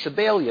meet man.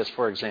 Sabellius,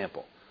 for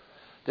example.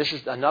 This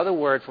is another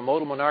word for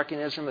modal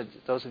monarchianism.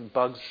 Those of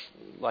bugs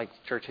like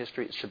church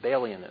history,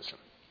 Sabellianism.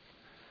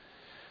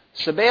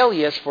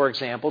 Sabellius, for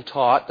example,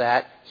 taught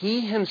that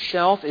he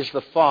himself is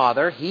the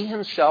Father, he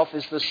himself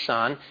is the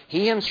Son,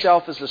 he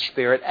himself is the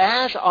Spirit.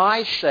 As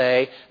I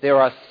say,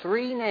 there are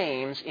three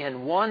names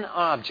in one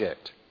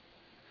object.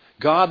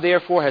 God,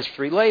 therefore, has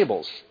three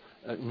labels,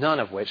 none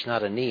of which,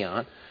 not a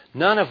neon,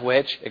 none of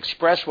which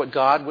express what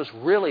God was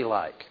really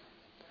like.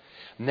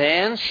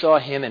 Man saw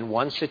him in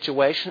one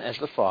situation as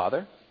the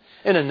Father,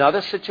 in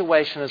another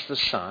situation as the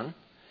Son,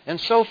 and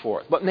so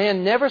forth. But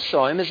man never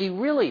saw him as he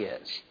really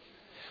is.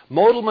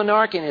 Modal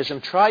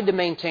monarchianism tried to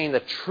maintain the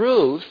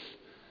truth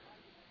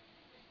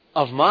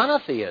of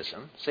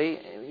monotheism. See,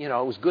 it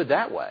was good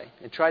that way.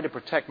 It tried to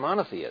protect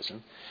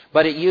monotheism.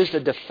 But it used a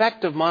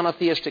defective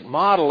monotheistic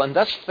model and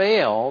thus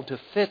failed to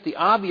fit the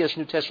obvious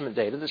New Testament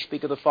data that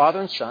speak of the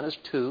Father and Son as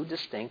two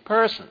distinct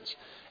persons.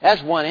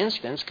 As one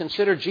instance,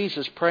 consider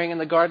Jesus praying in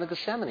the Garden of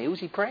Gethsemane. Who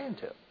was he praying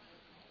to?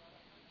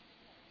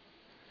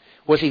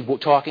 Was he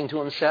talking to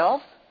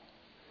himself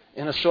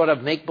in a sort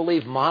of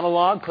make-believe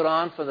monologue put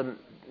on for the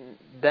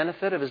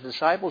benefit of his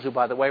disciples, who,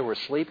 by the way, were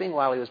sleeping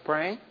while he was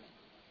praying?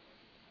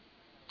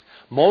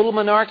 Modal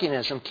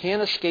monarchianism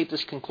can't escape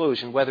this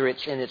conclusion, whether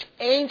it's in its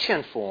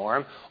ancient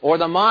form or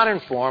the modern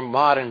form,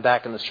 modern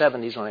back in the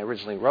 70s when I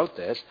originally wrote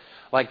this,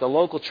 like the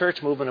local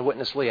church movement of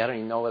Witness Lee. I don't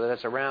even know whether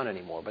that's around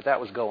anymore, but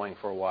that was going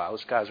for a while.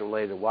 This guy's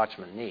related to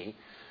Watchman Nee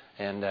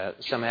and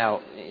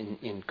somehow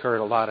incurred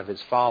a lot of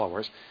his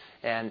followers.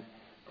 And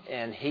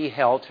he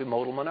held to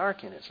modal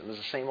monarchianism. It was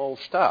the same old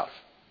stuff.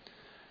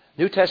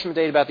 New Testament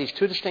data about these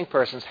two distinct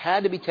persons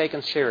had to be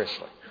taken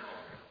seriously.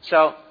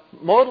 So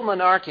modal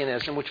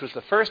monarchianism, which was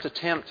the first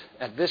attempt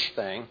at this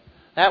thing,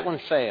 that one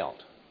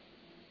failed.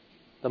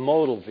 The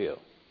modal view.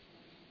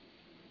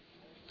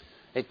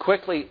 It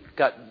quickly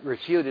got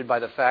refuted by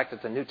the fact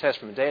that the New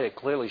Testament data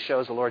clearly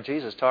shows the Lord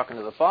Jesus talking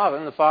to the Father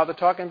and the Father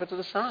talking to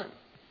the Son.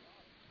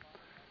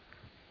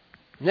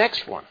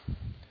 Next one.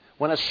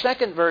 When a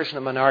second version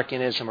of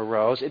monarchianism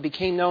arose, it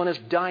became known as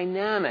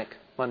dynamic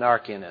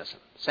monarchianism.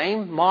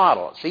 Same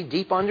model. See,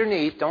 deep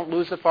underneath, don't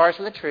lose the forest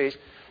and the trees.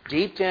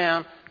 Deep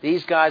down,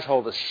 these guys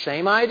hold the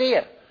same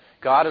idea.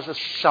 God is a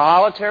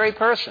solitary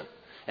person.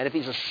 And if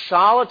he's a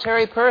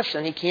solitary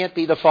person, he can't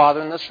be the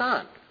Father and the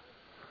Son.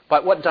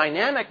 But what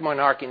dynamic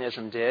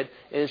monarchianism did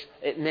is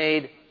it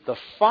made the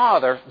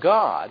Father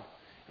God,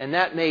 and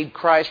that made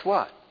Christ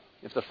what?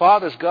 If the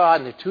Father's God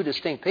and they're two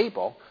distinct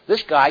people,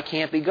 this guy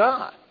can't be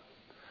God.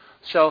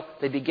 So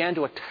they began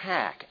to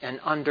attack and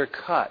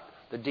undercut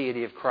the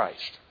deity of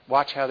Christ.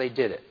 Watch how they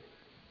did it.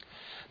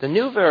 The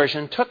New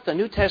Version took the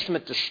New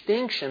Testament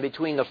distinction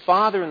between the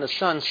Father and the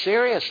Son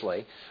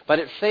seriously, but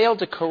it failed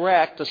to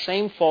correct the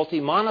same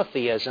faulty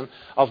monotheism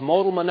of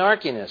modal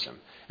monarchianism,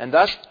 and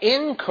thus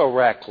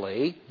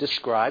incorrectly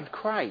described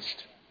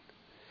Christ.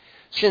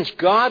 Since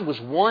God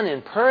was one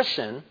in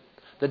person,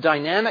 the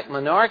dynamic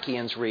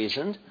monarchians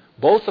reasoned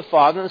both the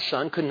Father and the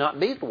Son could not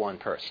be the one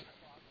person.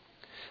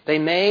 They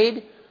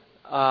made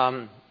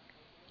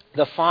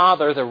the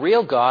Father, the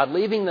real God,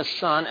 leaving the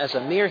Son as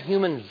a mere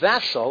human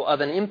vessel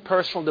of an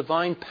impersonal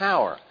divine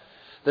power.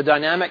 The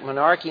dynamic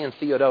monarchian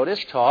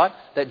Theodotus taught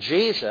that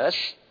Jesus,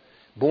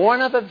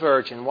 born of a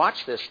virgin,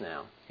 watch this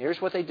now,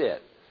 here's what they did.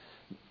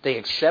 They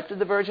accepted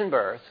the virgin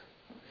birth,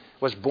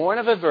 was born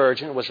of a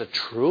virgin, was a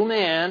true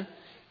man,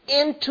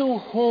 into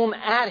whom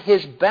at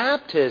his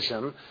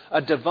baptism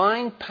a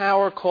divine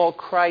power called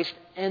Christ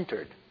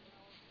entered.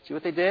 See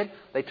what they did?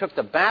 They took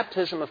the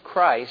baptism of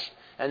Christ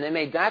and they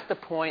made that the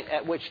point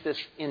at which this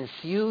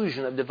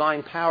infusion of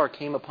divine power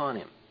came upon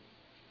him.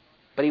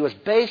 But he was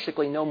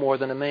basically no more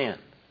than a man.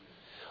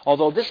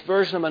 Although this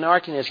version of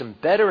monarchianism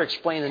better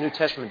explained the New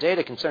Testament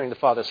data concerning the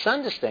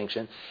Father-Son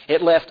distinction,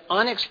 it left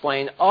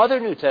unexplained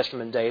other New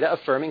Testament data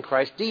affirming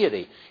Christ's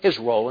deity, his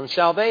role in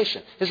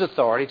salvation, his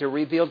authority to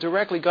reveal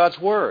directly God's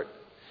Word.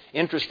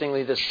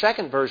 Interestingly, the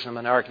second version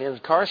of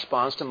monarchianism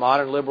corresponds to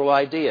modern liberal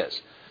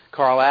ideas.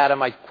 Carl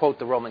Adam, I quote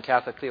the Roman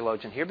Catholic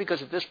theologian here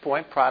because at this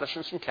point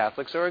Protestants and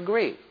Catholics are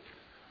agreed.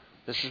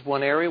 This is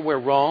one area where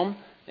Rome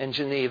and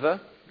Geneva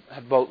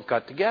have both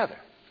got together.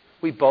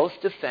 We both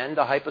defend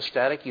the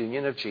hypostatic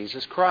union of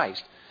Jesus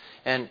Christ.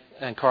 And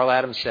Carl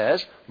Adams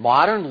says,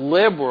 modern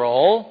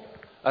liberal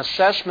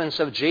assessments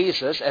of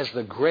Jesus as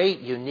the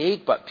great,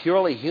 unique, but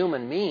purely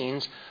human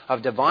means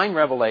of divine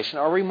revelation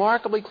are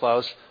remarkably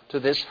close to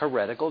this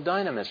heretical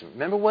dynamism.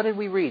 Remember, what did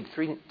we read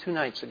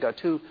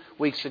 2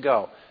 weeks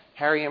ago?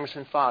 Harry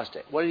Emerson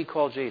Fosdick. What did he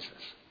call Jesus?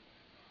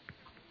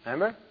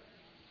 Remember?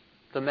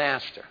 The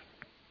Master.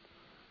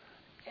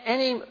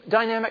 Any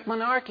dynamic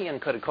monarchian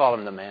could have called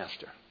him the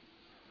Master.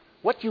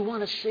 What you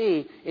want to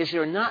see is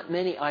there are not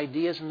many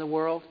ideas in the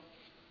world.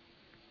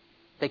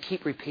 They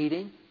keep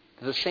repeating.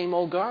 They're the same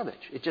old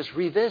garbage. It just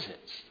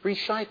revisits,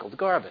 recycled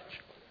garbage.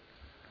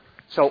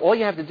 So all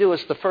you have to do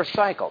is the first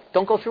cycle.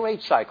 Don't go through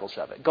 8 cycles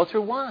of it. Go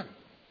through 1.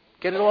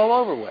 Get it all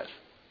over with.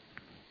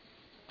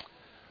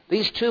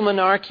 These two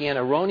monarchian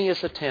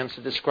erroneous attempts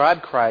to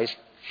describe Christ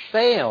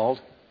failed,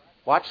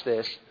 watch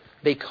this,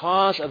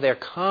 because of their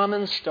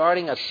common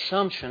starting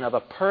assumption of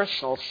a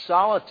personal,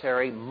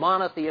 solitary,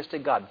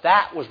 monotheistic God.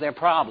 That was their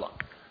problem.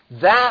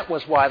 That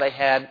was why they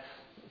had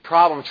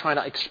problem trying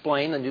to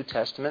explain the New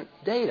Testament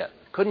data.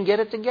 Couldn't get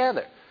it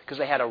together because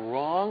they had a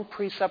wrong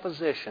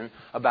presupposition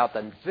about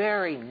the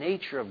very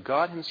nature of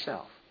God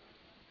Himself.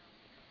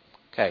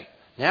 Okay,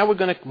 now we're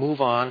going to move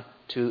on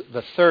to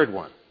the third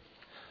one.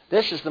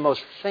 This is the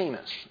most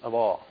famous of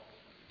all.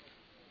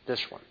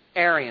 This one,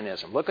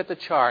 Arianism. Look at the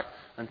chart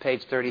on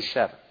page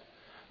 37.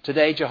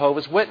 Today,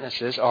 Jehovah's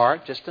Witnesses are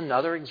just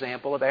another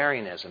example of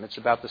Arianism. It's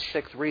about the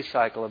 6th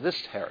recycle of this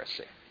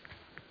heresy.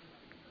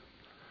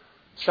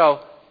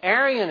 So,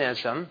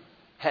 Arianism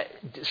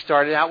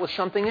started out with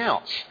something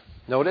else.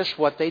 Notice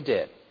what they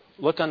did.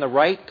 Look on the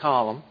right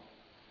column.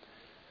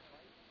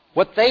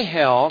 What they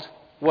held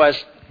was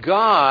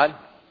God,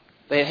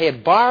 they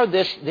had borrowed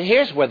this.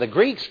 Here's where the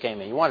Greeks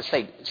came in. You want to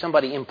say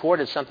somebody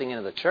imported something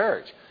into the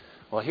church.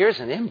 Well, here's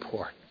an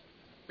import.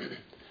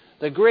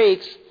 The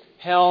Greeks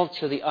held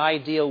to the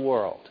ideal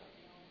world.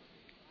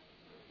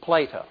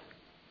 Plato.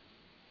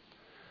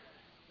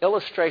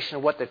 Illustration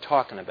of what they're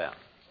talking about.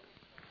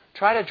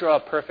 Try to draw a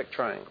perfect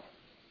triangle.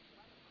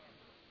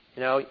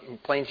 You know, in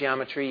plane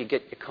geometry, you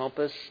get your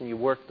compass and you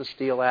work the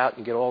steel out and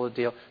you get all the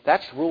deal.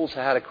 That's rules of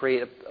how to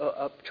create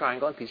a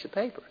triangle on a piece of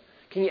paper.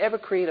 Can you ever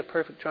create a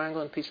perfect triangle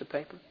on a piece of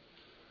paper?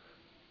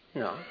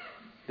 No.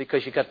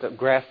 Because you got the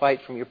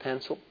graphite from your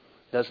pencil.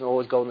 It doesn't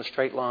always go in a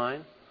straight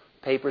line.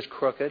 Paper's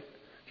crooked.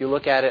 If you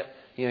look at it,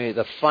 you know,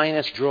 the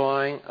finest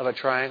drawing of a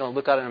triangle and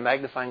look at it in a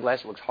magnifying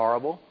glass, it looks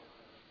horrible.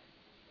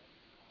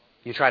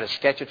 You try to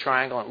sketch a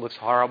triangle and it looks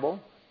horrible.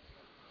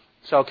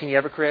 So can you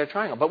ever create a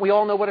triangle? But we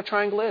all know what a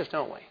triangle is,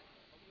 don't we?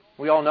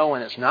 We all know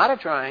when it's not a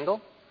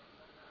triangle.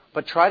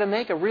 But try to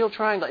make a real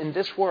triangle in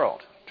this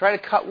world. Try to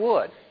cut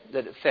wood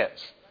that it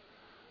fits.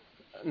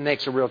 It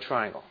makes a real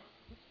triangle.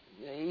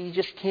 You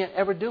just can't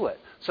ever do it.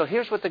 So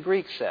here's what the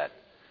Greeks said.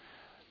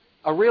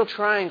 A real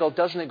triangle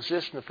doesn't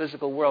exist in the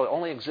physical world. It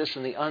only exists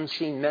in the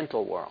unseen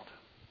mental world.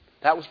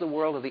 That was the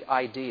world of the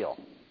ideal.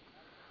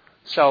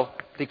 So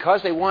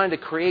because they wanted to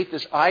create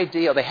this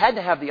ideal, they had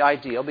to have the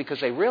ideal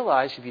because they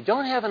realized if you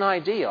don't have an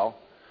ideal,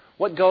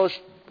 what goes,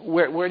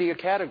 where do your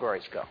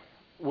categories go?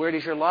 Where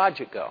does your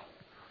logic go?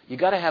 You've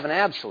got to have an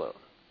absolute.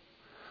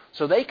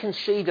 So they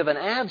conceived of an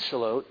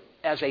absolute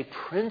as a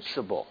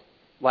principle,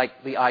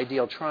 like the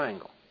ideal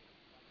triangle,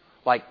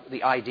 like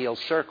the ideal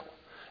circle.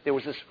 There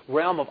was this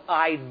realm of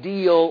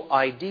ideal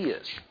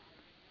ideas.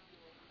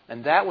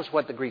 And that was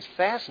what the Greeks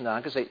fastened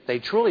on because they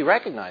truly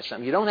recognized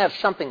something. You don't have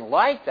something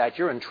like that,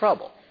 you're in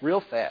trouble real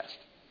fast.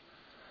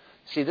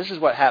 See, this is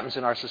what happens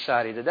in our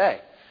society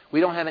today. We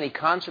don't have any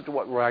concept of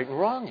what right and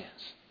wrong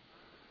is.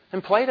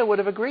 And Plato would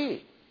have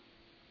agreed.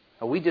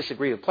 Well, we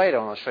disagree with Plato,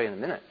 and I'll show you in a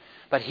minute.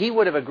 But he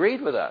would have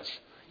agreed with us.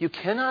 You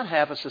cannot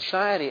have a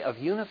society of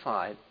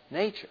unified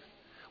nature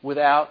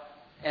without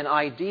an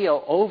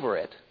ideal over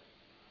it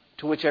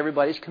to which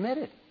everybody's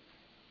committed.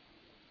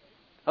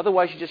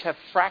 Otherwise, you just have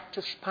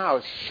fractious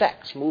powers,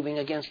 sects moving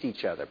against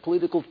each other,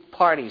 political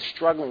parties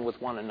struggling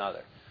with one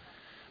another.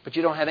 but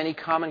you don't have any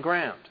common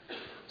ground.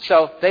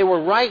 So they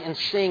were right in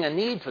seeing a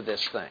need for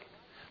this thing.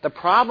 The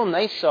problem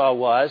they saw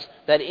was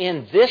that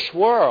in this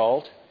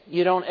world,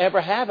 you don't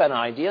ever have an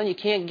ideal and you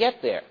can't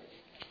get there.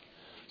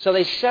 So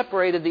they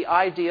separated the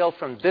ideal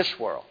from this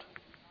world.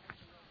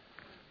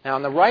 Now,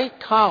 in the right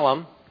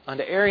column,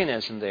 under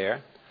Arianism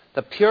there,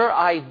 the pure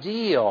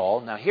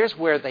ideal, now here's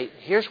what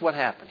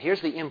happened.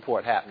 Here's the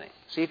import happening.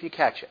 See if you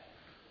catch it.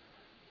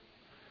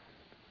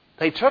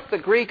 They took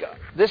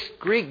this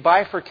Greek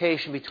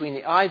bifurcation between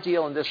the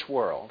ideal and this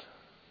world,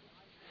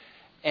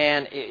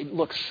 and it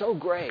looked so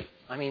great.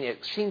 I mean,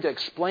 it seemed to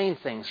explain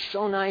things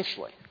so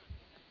nicely.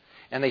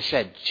 And they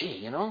said,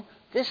 gee,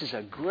 this is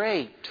a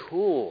great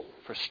tool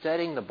for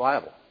studying the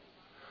Bible.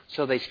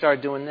 So they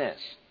started doing this.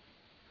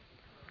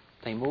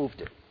 They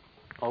moved it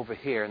over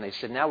here, and they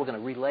said, now we're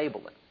going to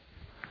relabel it.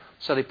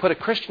 So they put a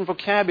Christian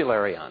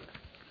vocabulary on it.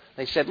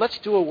 They said, let's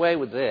do away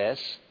with this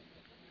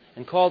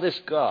and call this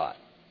God.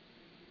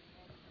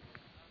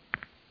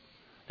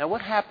 Now,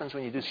 what happens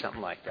when you do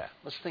something like that?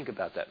 Let's think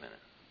about that a minute.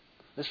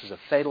 This is a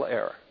fatal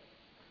error.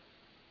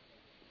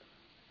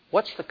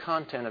 What's the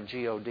content of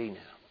God now?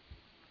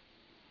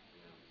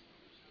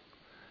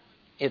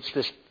 It's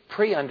this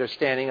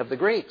pre-understanding of the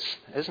Greeks,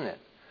 isn't it?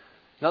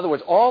 In other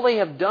words, all they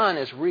have done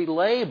is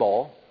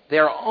relabel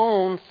their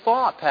own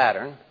thought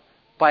pattern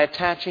by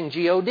attaching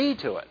God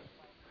to it.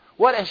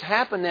 What has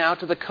happened now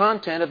to the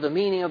content of the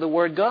meaning of the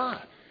word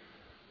God?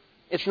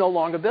 It's no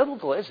longer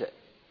biblical, is it?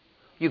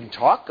 You can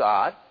talk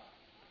God,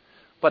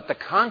 but the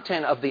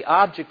content of the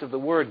object of the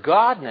word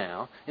God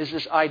now is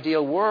this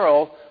ideal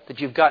world that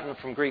you've gotten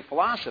from Greek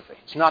philosophy.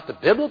 It's not the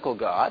biblical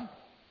God.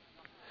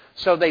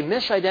 So they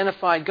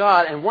misidentified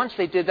God, and once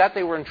they did that,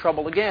 they were in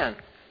trouble again.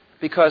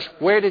 Because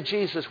where did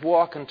Jesus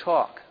walk and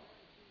talk?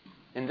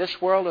 In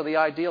this world or the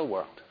ideal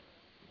world?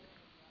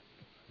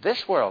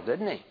 This world,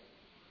 didn't he?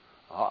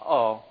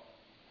 Uh-oh.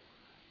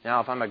 Now,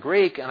 if I'm a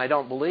Greek and I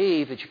don't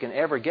believe that you can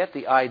ever get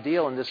the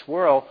ideal in this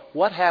world,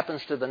 what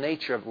happens to the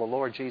nature of the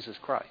Lord Jesus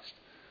Christ?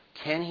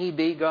 Can he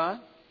be God?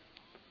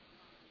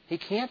 He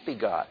can't be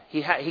God.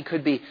 He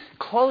could be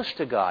close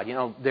to God.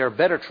 There are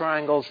better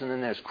triangles and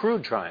then there's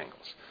crude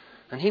triangles.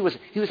 And he was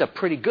a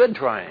pretty good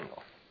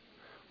triangle.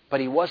 But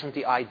he wasn't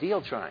the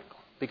ideal triangle,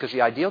 because the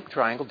ideal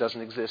triangle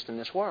doesn't exist in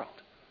this world.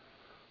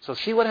 So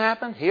see what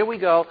happened? Here we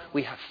go.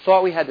 We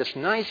thought we had this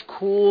nice,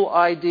 cool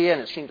idea,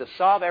 and it seemed to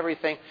solve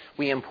everything.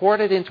 We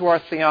import it into our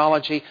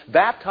theology,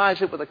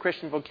 baptize it with a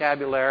Christian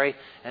vocabulary,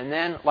 and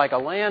then, like a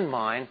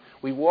landmine,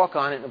 we walk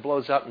on it and it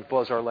blows up and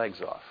blows our legs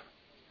off.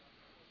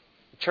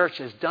 The church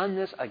has done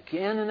this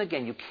again and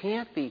again. You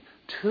can't be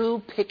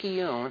too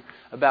picayune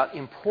about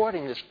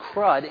importing this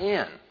crud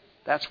in.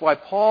 That's why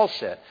Paul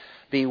said,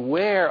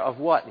 beware of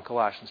what in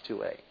Colossians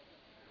 2:8?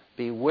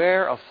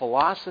 Beware of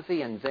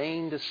philosophy and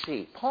vain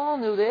deceit. Paul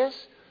knew this.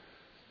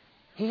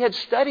 He had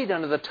studied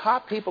under the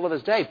top people of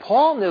his day.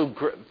 Paul knew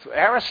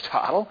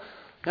Aristotle.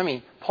 I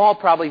mean, Paul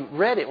probably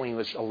read it when he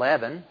was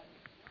 11.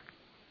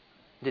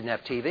 Didn't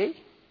have TV.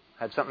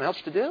 Had something else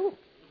to do.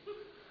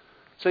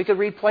 So he could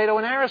read Plato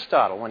and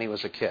Aristotle when he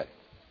was a kid.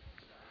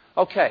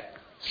 Okay,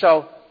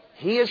 so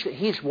he's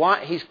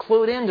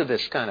clued into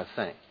this kind of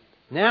thing.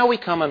 Now we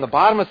come on the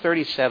bottom of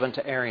 37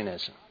 to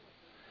Arianism.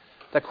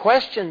 The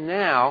question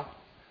now,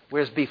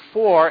 whereas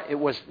before it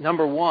was,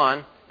 number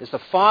one, is the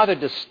Father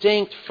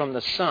distinct from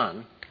the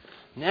Son?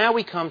 Now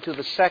we come to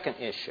the second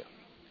issue.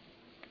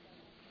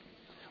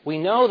 We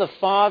know the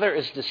Father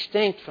is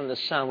distinct from the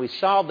Son. We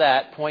solved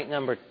that, point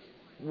number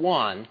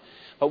one.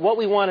 But what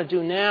we want to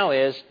do now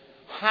is,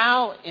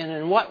 how and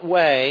in what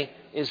way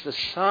is the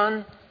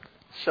Son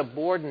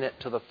subordinate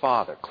to the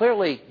Father?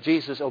 Clearly,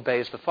 Jesus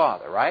obeys the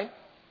Father, right?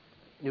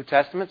 New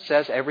Testament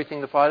says everything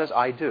the Father does,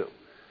 I do.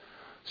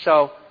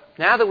 So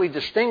now that we've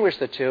distinguished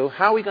the two,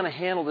 how are we going to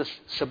handle this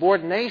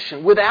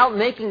subordination without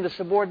making the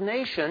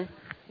subordination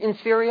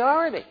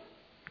inferiority?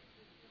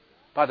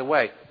 By the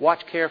way,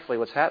 watch carefully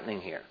what's happening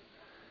here.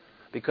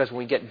 Because when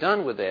we get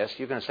done with this,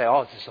 you're going to say,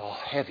 oh, this is all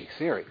heavy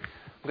theory.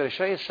 I'm going to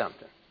show you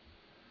something.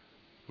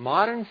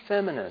 Modern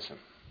feminism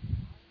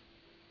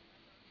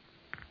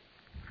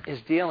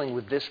is dealing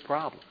with this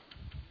problem.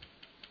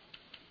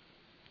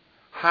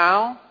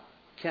 How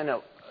can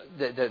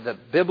the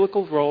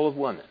biblical role of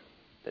woman,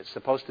 that's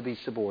supposed to be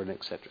subordinate,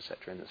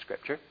 etc., in the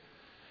Scripture,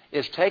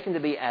 is taken to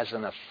be as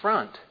an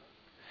affront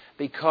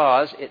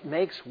because it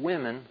makes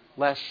women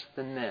less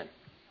than men,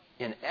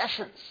 in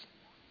essence.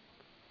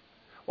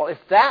 Well, if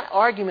that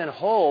argument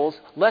holds,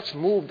 let's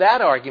move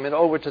that argument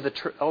over to the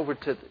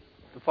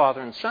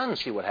Father and Son and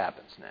see what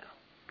happens now.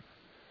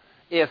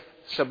 If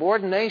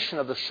subordination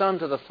of the Son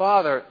to the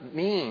Father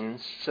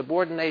means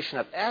subordination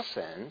of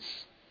essence,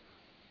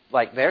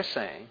 like they're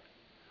saying,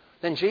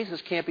 then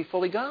Jesus can't be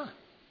fully God.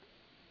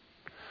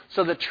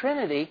 So the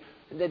Trinity,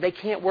 they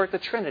can't work the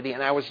Trinity.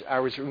 And I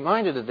was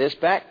reminded of this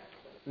back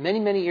many,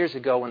 many years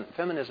ago when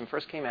feminism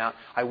first came out.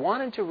 I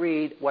wanted to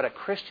read what a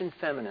Christian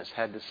feminist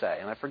had to say.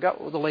 And I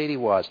forgot what the lady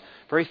was.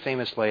 Very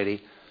famous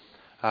lady,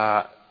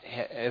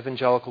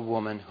 evangelical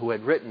woman who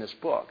had written this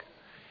book.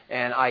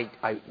 And I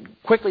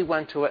quickly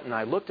went to it and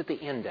I looked at the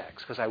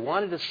index because I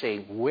wanted to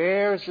see,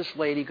 where is this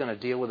lady going to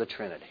deal with the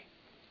Trinity?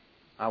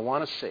 I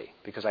want to see,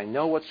 because I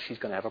know she's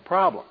going to have a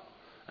problem.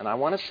 And I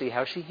want to see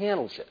how she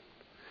handles it.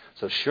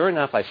 So sure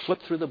enough, I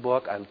flipped through the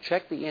book, I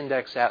checked the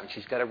index out, and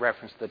she's got a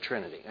reference to the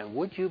Trinity. And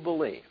would you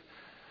believe,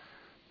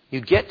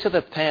 you get to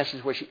the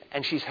passage where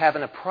she's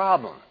having a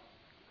problem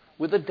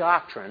with the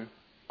doctrine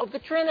of the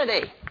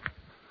Trinity.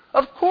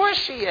 Of course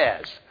she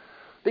is.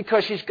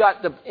 Because she's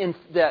got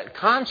the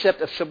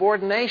concept of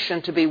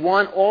subordination to be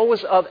one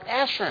always of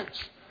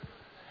essence.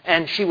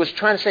 And she was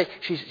trying to say,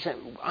 she said,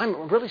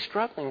 I'm really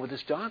struggling with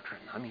this doctrine.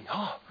 I mean,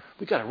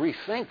 we've got to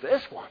rethink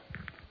this one.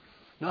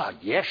 No,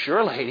 yeah,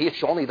 sure, lady.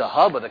 It's only the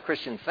hub of the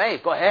Christian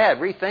faith. Go ahead,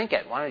 rethink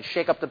it. Why don't you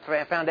shake up the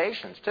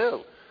foundations,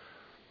 too?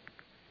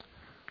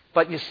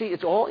 But you see,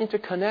 it's all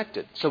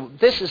interconnected. So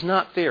this is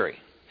not theory.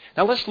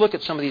 Now let's look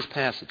at some of these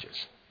passages.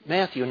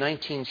 Matthew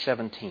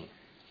 19:17.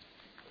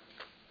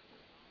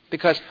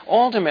 Because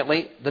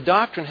ultimately, the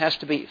doctrine has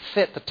to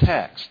fit the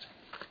text.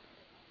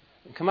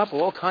 You can come up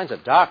with all kinds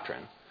of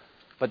doctrine,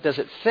 but does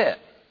it fit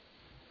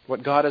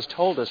what God has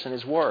told us in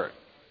His Word?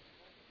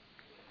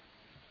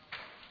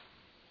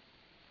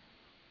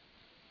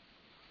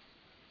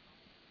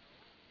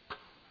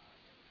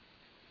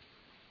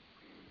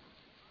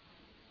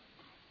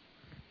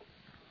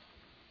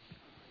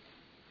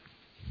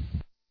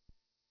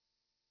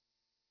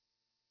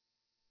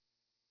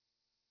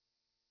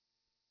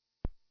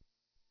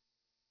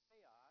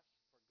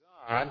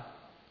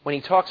 When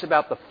he talks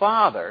about the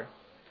Father,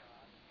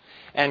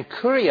 and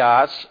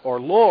Kurios, or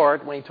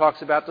Lord, when he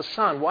talks about the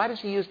Son. Why does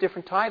he use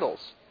different titles?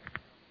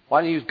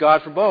 Why doesn't he use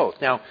God for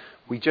both? Now,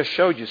 we just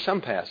showed you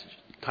some passages.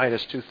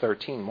 Titus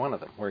 2:13, one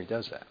of them, where he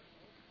does that.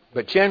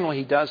 But generally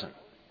he doesn't.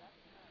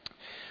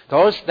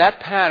 That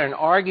pattern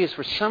argues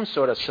for some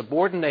sort of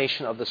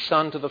subordination of the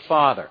Son to the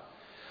Father.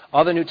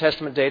 Other New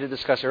Testament data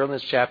discussed earlier in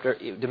this chapter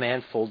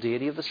demand full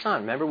deity of the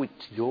Son. Remember,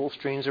 dual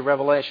streams of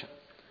revelation.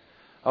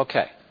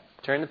 Okay,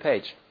 turn the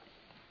page.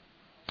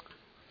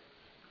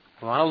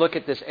 I want to look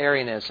at this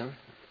Arianism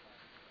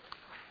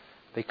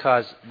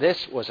because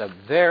this was a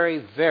very,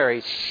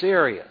 very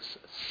serious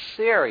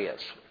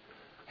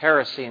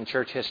heresy in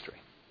church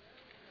history.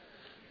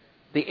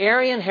 The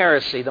Arian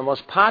heresy, the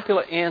most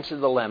popular answer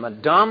to the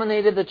lemma,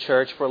 dominated the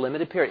church for a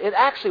limited period. It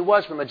actually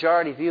was the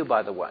majority view,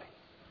 by the way.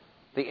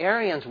 The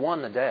Arians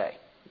won the day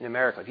in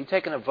America. If you'd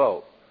taken a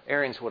vote,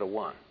 Arians would have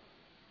won.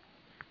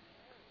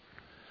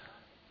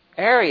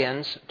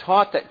 Arians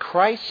taught that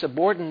Christ's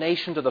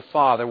subordination to the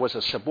Father was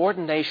a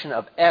subordination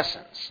of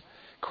essence.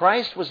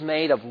 Christ was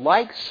made of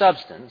like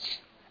substance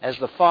as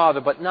the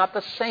Father, but not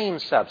the same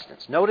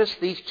substance. Notice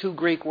these two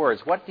Greek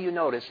words. What do you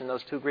notice in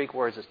those two Greek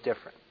words is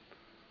different?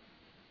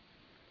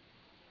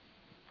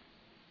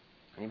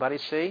 Anybody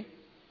see?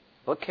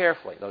 Look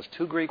carefully. Those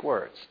two Greek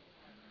words.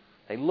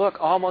 They look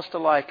almost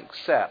alike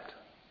except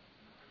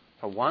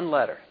for one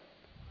letter.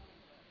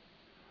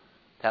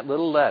 That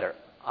little letter,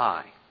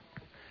 I.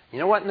 You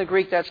know what in the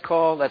Greek that's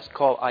called? That's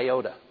called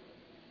iota.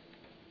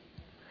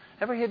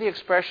 Ever hear the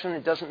expression,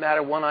 it doesn't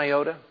matter one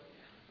iota?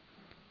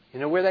 You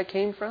know where that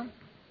came from?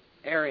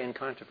 Arian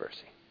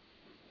controversy.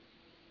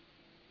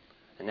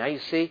 And now you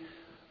see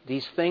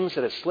these things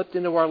that have slipped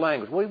into our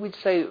language. What did we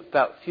say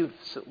about a few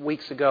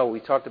weeks ago? We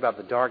talked about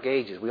the Dark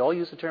Ages. We all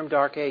use the term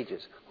Dark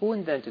Ages. Who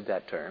invented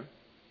that term?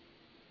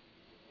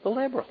 The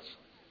liberals.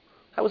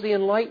 That was the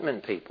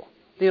Enlightenment people.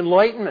 The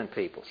Enlightenment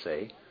people,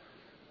 see?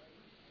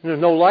 There's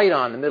no light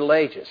on in the Middle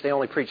Ages. They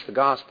only preach the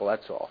gospel,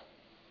 that's all.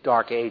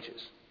 Dark Ages.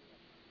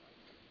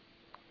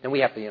 Then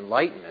we have the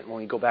Enlightenment. When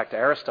we go back to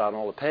Aristotle and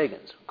all the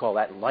pagans, we call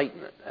that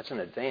Enlightenment. That's an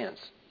advance.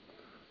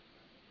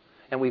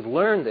 And we've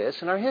learned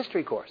this in our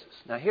history courses.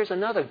 Now here's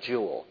another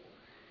jewel.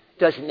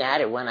 Doesn't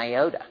matter one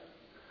iota.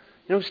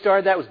 You know who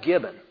started that? Was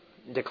Gibbon.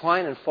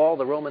 Decline and Fall of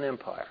the Roman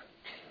Empire.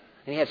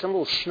 And he had some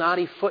little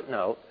snotty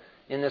footnote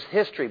in this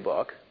history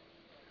book.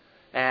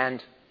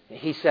 And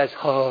he says,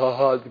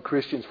 the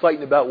Christians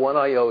fighting about one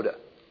iota.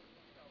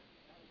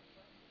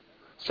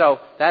 So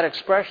that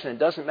expression, it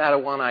doesn't matter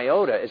one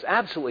iota, is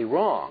absolutely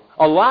wrong.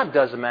 A lot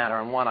doesn't matter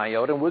on one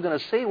iota, and we're going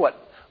to see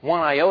what one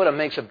iota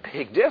makes a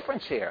big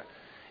difference here.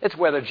 It's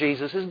whether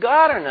Jesus is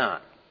God or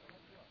not.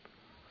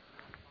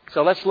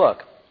 So let's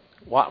look.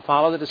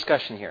 Follow the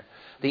discussion here.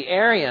 The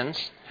Arians,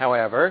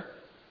 however,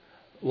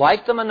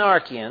 like the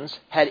Monarchians,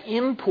 had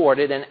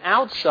imported an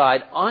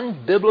outside,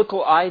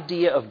 unbiblical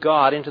idea of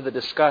God into the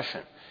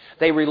discussion.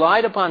 They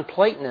relied upon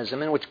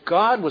Platonism, in which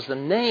God was the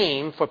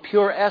name for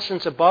pure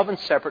essence above and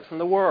separate from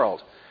the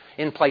world.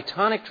 In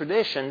Platonic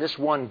tradition, this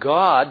one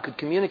God could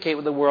communicate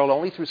with the world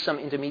only through some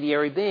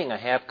intermediary being, a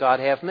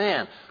half-God,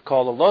 half-man,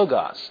 called the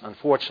Logos.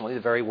 Unfortunately, the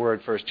very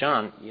word 1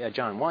 John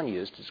 1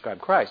 used to describe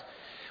Christ.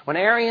 When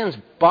Arians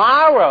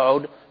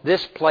borrowed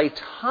this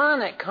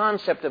Platonic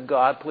concept of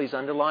God, please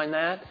underline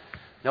that.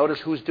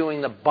 Notice who's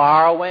doing the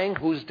borrowing,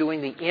 who's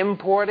doing the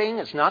importing.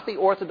 It's not the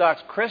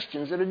Orthodox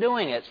Christians that are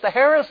doing it. It's the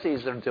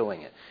heresies that are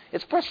doing it.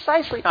 It's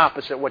precisely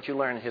opposite what you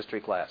learn in history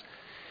class.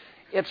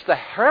 It's the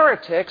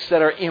heretics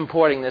that are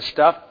importing this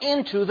stuff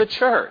into the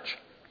church.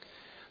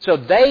 So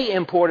they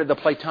imported the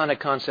Platonic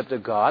concept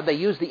of God. They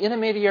used the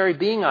intermediary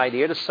being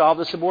idea to solve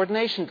the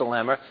subordination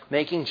dilemma,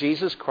 making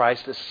Jesus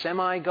Christ a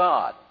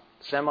semi-God,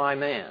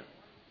 semi-man.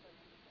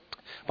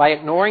 By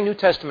ignoring New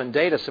Testament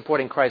data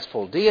supporting Christ's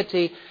full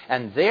deity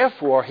and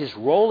therefore his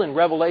role in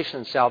revelation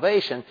and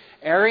salvation,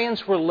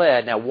 Arians were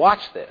led. Now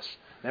watch this.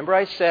 Remember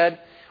I said,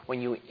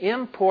 when you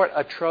import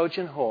a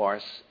Trojan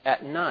horse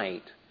at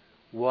night,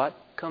 what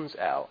comes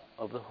out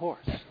of the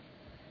horse?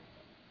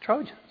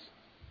 Trojans.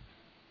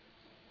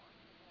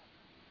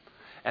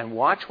 And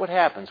watch what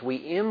happens.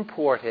 We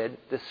imported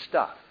the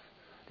stuff.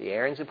 The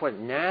Arians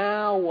imported.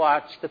 Now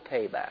watch the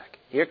payback.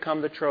 Here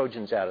come the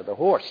Trojans out of the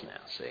horse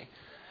now, see?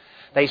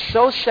 They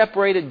so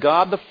separated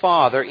God the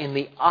Father in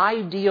the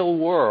ideal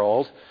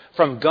world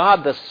from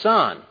God the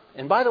Son.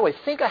 And by the way,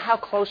 think of how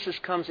close this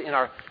comes in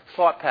our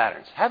thought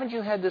patterns. Haven't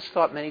you had this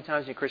thought many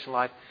times in your Christian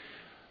life?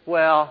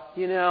 Well,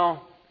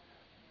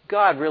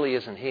 God really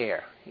isn't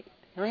here.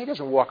 He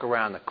doesn't walk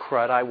around the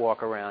crud I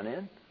walk around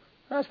in.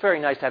 Well, it's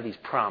very nice to have these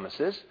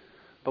promises.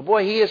 But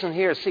boy, he isn't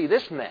here to see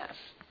this mess.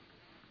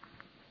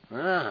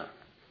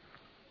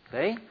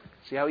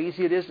 See how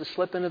easy it is to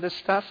slip into this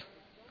stuff?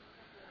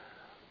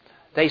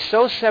 They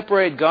so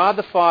separated God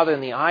the Father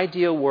in the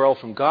ideal world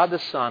from God the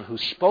Son, who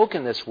spoke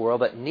in this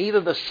world, that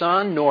neither the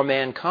Son nor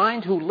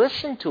mankind who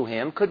listened to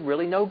him could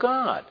really know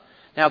God.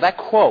 Now that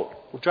quote,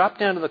 we'll drop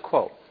down to the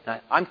quote.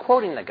 Now, I'm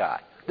quoting the guy.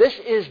 This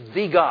is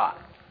the God.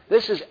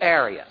 This is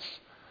Arius.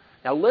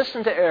 Now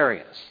listen to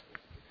Arius.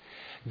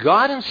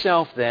 God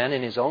himself then,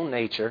 in his own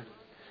nature,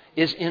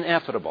 is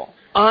ineffable,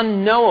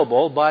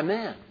 unknowable by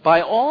men,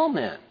 by all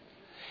men.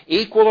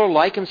 Equal or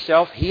like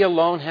himself, he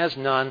alone has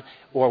none,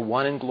 or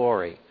one in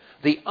glory.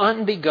 The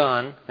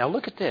unbegun, now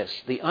look at this,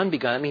 the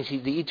unbegun, that means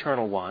he's the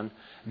eternal one,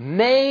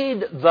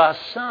 made the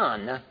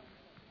Son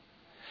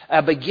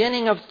a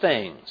beginning of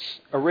things,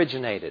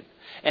 originated,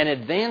 and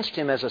advanced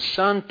him as a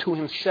son to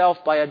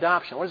himself by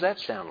adoption. What does that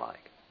sound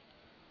like?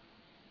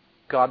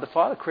 God the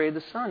Father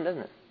created the Son,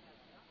 doesn't it?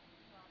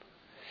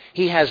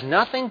 He has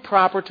nothing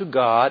proper to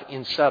God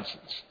in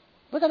substance.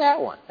 Look at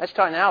that one. That's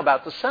talking now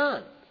about the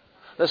Son.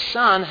 The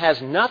Son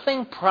has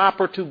nothing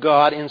proper to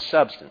God in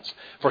substance,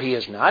 for he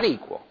is not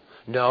equal,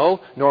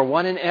 no, nor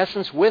one in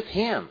essence with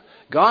him.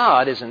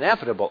 God is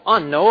ineffable,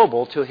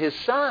 unknowable to his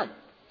Son.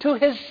 To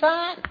his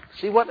Son.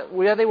 See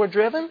where they were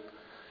driven?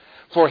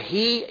 For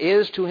he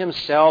is to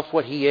himself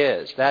what he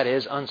is, that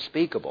is,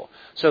 unspeakable,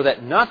 so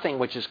that nothing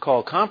which is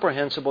called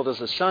comprehensible does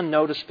the Son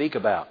know to speak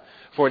about.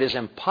 For it is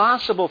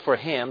impossible for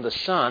him, the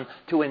Son,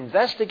 to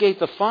investigate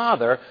the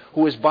Father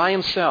who is by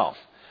himself.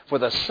 For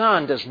the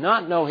Son does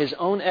not know his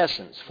own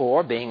essence,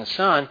 for, being a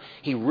Son,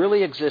 he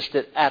really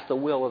existed at the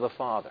will of the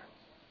Father.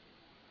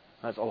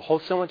 That's a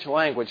whole so much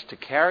language to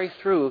carry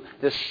through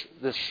this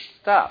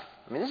stuff.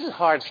 I mean, this is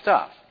hard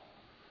stuff.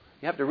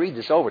 You have to read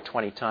this over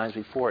 20 times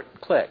before it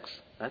clicks.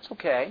 That's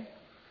okay.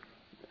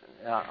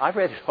 I've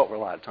read it over a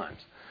lot of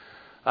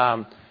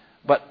times.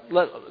 But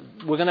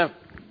we're going to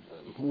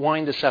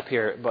wind this up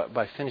here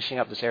by finishing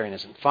up this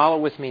Arianism. Follow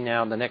with me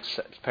now in the next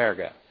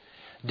paragraph.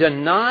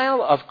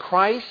 Denial of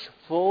Christ's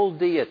full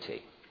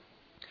deity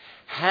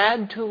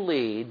had to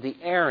lead the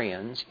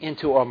Arians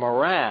into a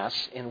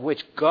morass in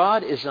which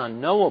God is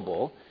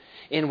unknowable,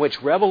 in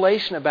which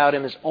revelation about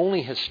him is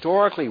only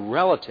historically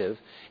relative,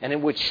 and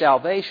in which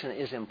salvation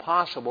is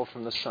impossible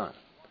from the Son.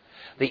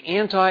 The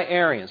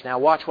anti-Arians, now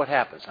watch what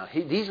happens. Now,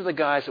 these are the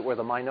guys that were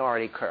the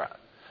minority crowd.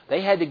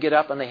 They had to get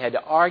up and they had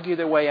to argue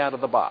their way out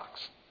of the box.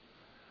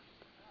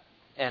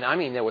 And I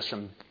mean, there was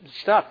some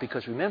stuff,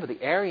 because remember,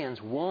 the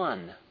Arians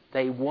won.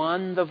 They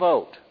won the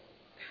vote.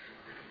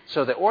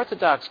 So the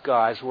Orthodox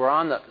guys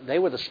were they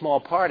were the small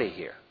party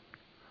here.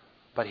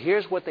 But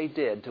here's what they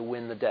did to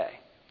win the day.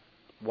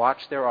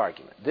 Watch their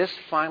argument. This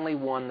finally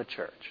won the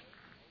church.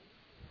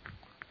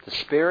 The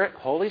Spirit,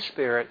 Holy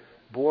Spirit,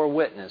 bore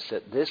witness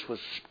that this was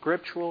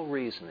scriptural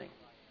reasoning.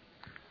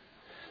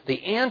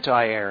 The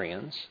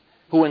anti-Arians,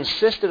 who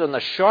insisted on the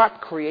sharp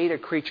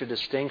creator-creature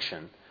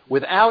distinction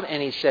without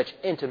any such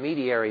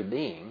intermediary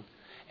being,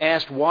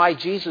 asked why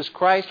Jesus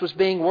Christ was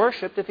being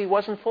worshipped if he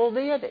wasn't full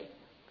deity.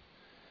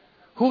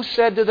 Who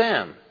said to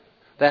them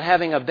that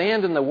having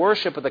abandoned the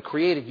worship of the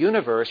created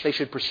universe, they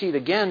should proceed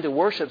again to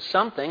worship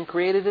something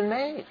created and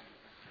made?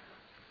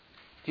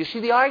 Do you see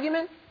the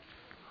argument?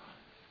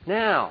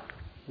 Now,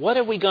 what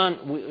have we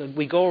gone?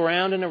 We go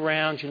around and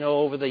around,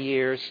 over the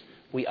years.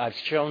 I've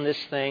shown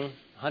this thing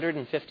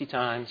 150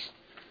 times.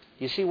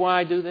 Do you see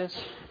why I do this?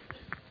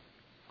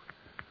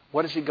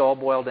 What does it all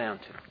boil down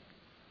to?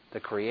 The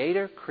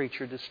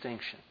creator-creature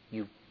distinction.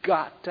 You've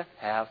got to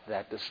have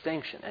that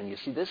distinction. And you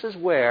see, this is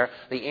where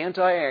the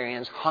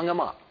anti-Arians hung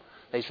them up.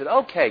 They said,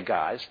 okay,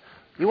 guys,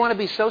 you want to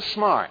be so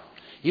smart.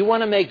 You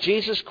want to make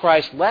Jesus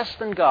Christ less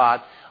than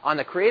God on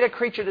the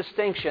creator-creature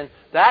distinction.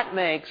 That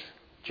makes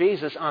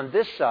Jesus on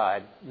this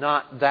side,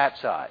 not that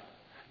side.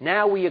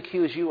 Now we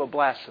accuse you of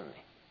blasphemy.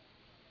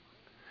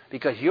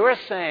 Because you're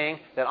saying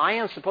that I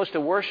am supposed to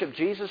worship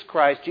Jesus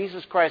Christ.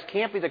 Jesus Christ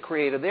can't be the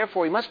creator,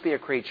 therefore he must be a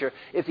creature.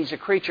 If he's a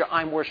creature,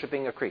 I'm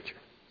worshiping a creature.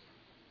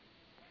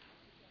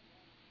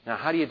 Now,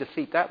 how do you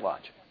defeat that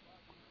logic?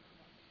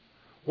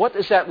 What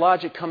is that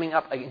logic coming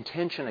up in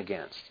tension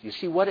against? You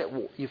see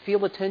you feel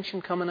the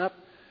tension coming up?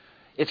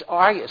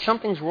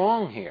 Something's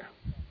wrong here.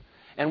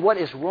 And what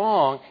is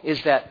wrong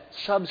is that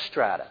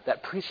substrata,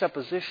 that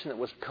presupposition that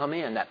was come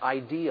in, that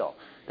ideal.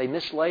 They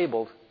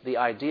mislabeled the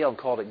ideal and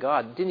called it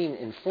God. Didn't even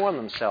inform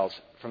themselves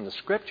from the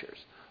Scriptures.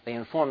 They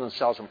informed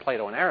themselves from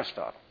Plato and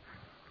Aristotle.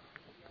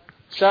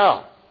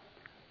 So,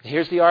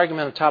 here's the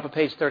argument on top of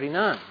page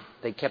 39.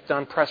 They kept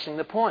on pressing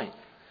the point.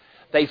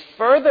 They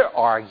further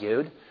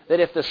argued that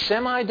if the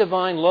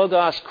semi-divine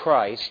Logos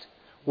Christ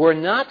were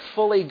not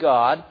fully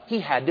God,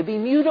 he had to be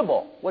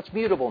mutable. What's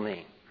mutable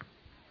mean?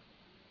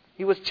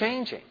 He was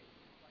changing.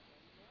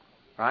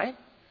 Right?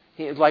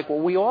 Like what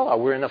we all are.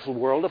 We're in a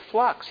world of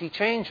flux. He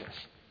changes.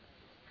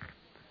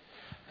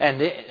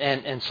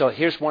 And so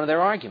here's one of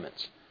their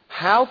arguments.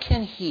 How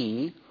can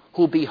he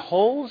who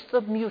beholds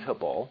the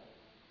mutable,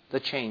 the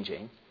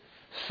changing,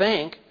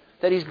 think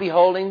that he's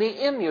beholding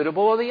the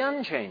immutable or the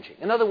unchanging?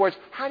 In other words,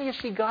 how do you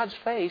see God's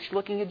face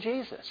looking at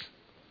Jesus?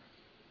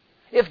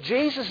 If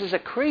Jesus is a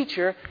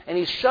creature and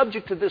he's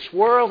subject to this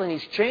world and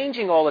he's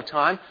changing all the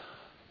time,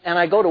 and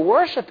I go to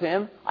worship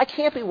him, I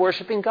can't be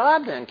worshiping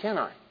God then, can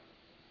I?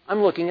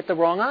 I'm looking at the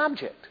wrong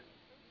object.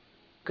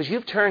 Because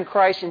you've turned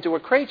Christ into a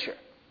creature.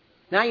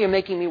 Now you're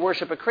making me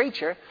worship a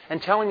creature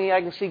and telling me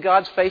I can see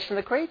God's face in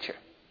the creature.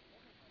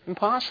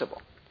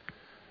 Impossible.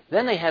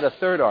 Then they had a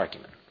third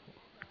argument.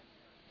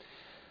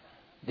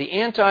 The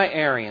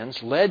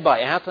anti-Arians, led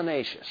by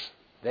Athanasius,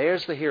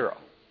 there's the hero.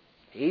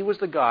 He was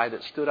the guy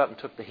that stood up and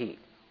took the heat.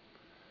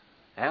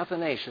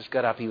 Athanasius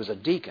got up. He was a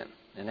deacon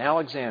in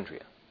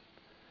Alexandria.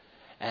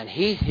 And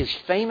his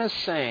famous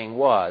saying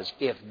was,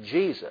 if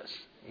Jesus,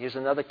 here's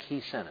another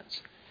key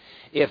sentence,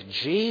 if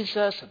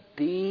Jesus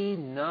be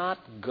not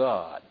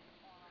God,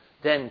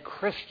 then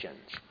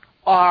Christians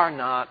are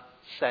not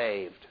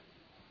saved.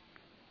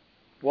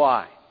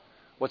 Why?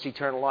 What's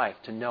eternal life?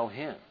 To know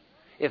him.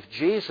 If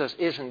Jesus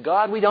isn't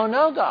God, we don't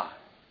know God.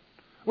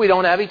 We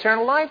don't have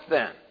eternal life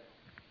then.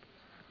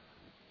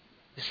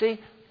 You see,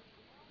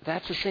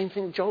 that's the same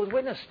thing Jehovah's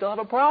Witnesses still have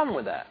a problem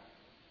with that.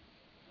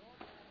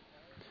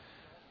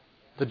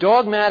 The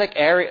dogmatic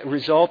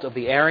result of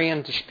the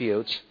Arian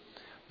disputes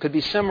could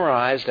be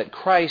summarized that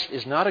Christ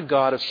is not a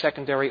God of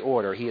secondary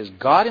order. He is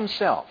God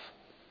himself.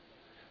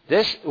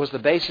 This was the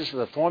basis of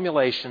the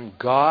formulation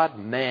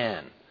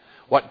God-man.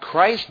 What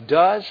Christ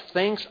does,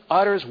 thinks,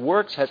 utters,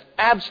 works has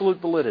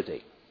absolute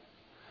validity.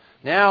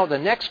 Now, the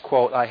next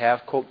quote I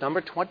have, quote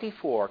number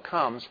 24,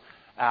 comes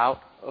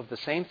out of the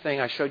same thing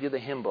I showed you the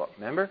hymn book.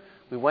 Remember?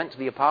 We went to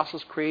the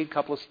Apostles' Creed a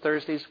couple of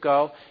Thursdays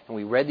ago, and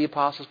we read the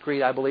Apostles'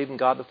 Creed. I believe in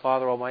God the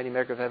Father, Almighty,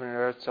 maker of heaven and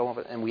earth, so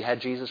on. And we had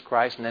Jesus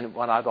Christ, and then it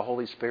went out of the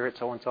Holy Spirit,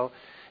 so and so.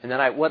 And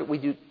then what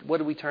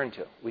did we turn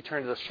to? We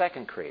turned to the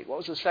second creed. What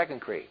was the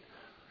second creed?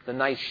 The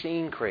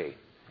Nicene Creed.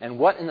 And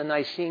what in the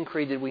Nicene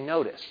Creed did we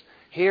notice?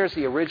 Here's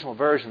the original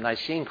version of the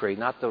Nicene Creed,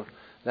 not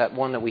that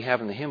one that we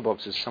have in the hymn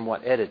books is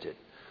somewhat edited.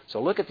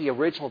 So look at the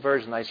original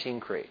version of the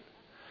Nicene Creed.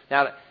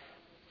 Now,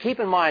 keep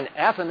in mind,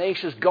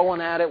 Athanasius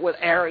going at it with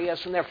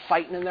Arius, and they're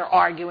fighting and they're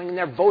arguing and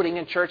they're voting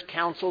in church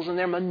councils and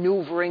they're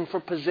maneuvering for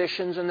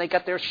positions and they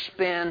got their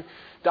spin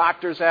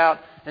doctors out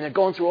and they're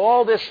going through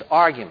all this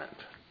argument.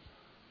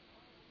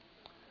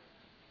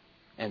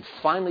 And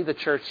finally the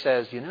church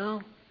says, you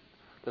know,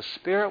 the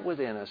Spirit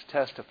within us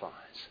testifies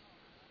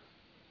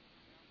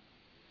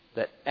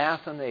that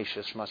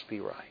Athanasius must be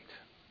right.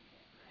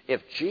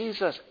 If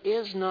Jesus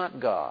is not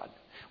God,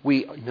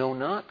 we know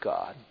not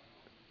God,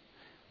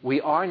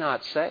 we are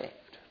not saved.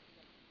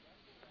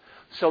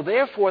 So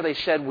therefore they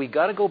said, we've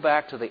got to go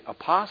back to the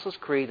Apostles'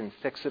 Creed and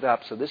fix it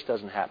up so this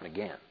doesn't happen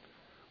again.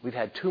 We've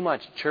had too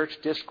much church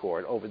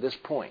discord over this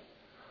point.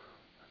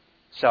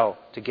 So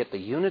to get the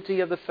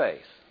unity of the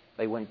faith,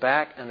 they went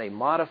back and they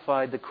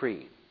modified the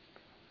creed.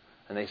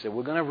 And they said,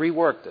 we're going to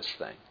rework this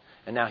thing.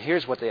 And now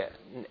here's what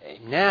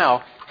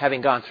now,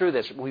 having gone through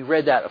this, we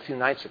read that a few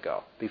nights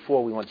ago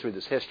before we went through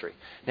this history.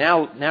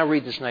 Now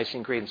read this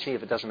Nicene Creed and see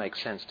if it doesn't make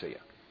sense to you.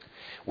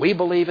 We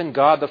believe in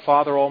God the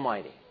Father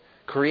Almighty,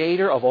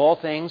 creator of all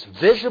things,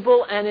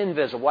 visible and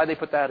invisible. Why did they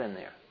put that in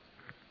there?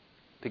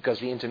 Because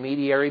the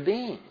intermediary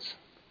beings,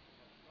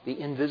 the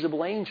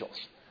invisible angels.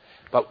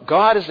 But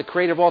God is the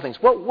creator of all things.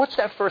 What's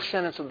that first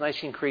sentence of the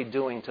Nicene Creed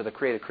doing to the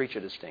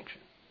creator-creature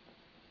distinction?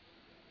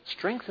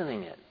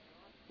 Strengthening it,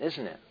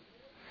 isn't it?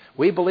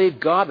 We believe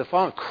God the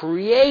Father,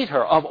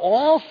 creator of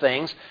all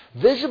things,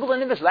 visible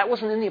and invisible. That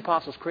wasn't in the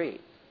Apostles' Creed.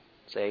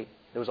 See?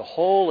 There was a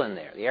hole in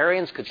there. The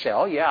Arians could say,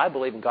 oh yeah, I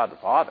believe in God the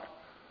Father.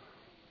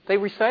 They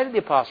recited the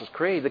Apostles'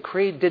 Creed. The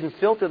Creed didn't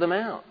filter them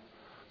out.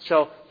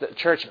 So the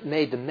church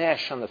made the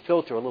mesh on the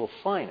filter a little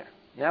finer.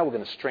 Now we're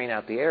going to strain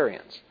out the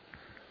Arians.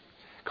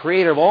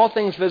 Creator of all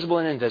things visible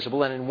and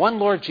invisible, and in one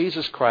Lord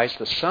Jesus Christ,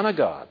 the Son of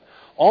God,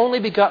 only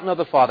begotten of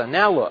the Father.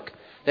 Now look.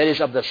 That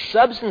is, of the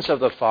substance of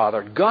the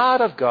Father,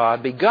 God of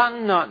God,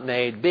 begotten, not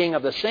made, being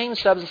of the same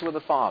substance with the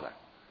Father.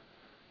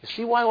 You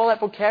see why all that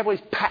vocabulary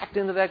is packed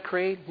into that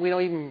creed? We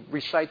don't even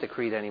recite the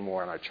creed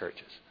anymore in our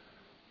churches.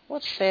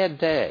 What a sad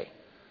day.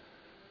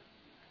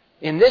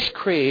 In this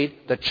creed,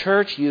 the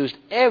church used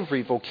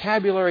every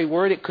vocabulary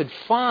word it could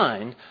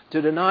find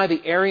to deny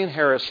the Arian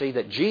heresy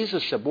that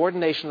Jesus'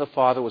 subordination to the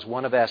Father was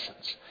one of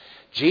essence.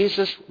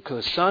 Jesus,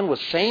 the Son, was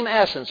same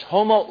essence,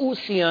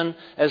 homoousion,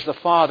 as the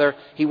Father.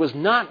 He was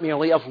not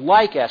merely of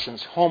like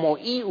essence,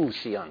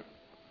 homoiousion.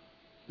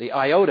 The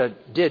iota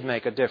did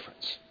make a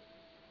difference.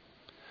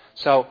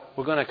 So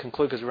we're going to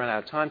conclude because we ran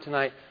out of time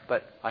tonight,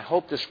 but I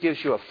hope this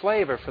gives you a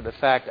flavor for the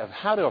fact of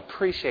how to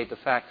appreciate the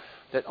fact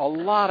that a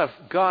lot of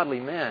godly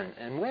men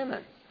and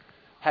women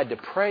had to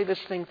pray this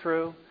thing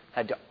through,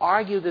 had to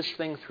argue this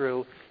thing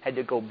through, had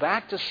to go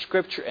back to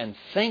Scripture and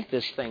think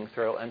this thing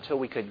through until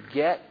we could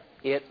get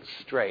it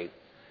straight.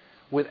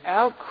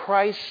 Without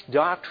Christ's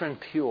doctrine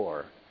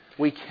pure,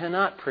 we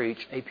cannot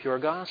preach a pure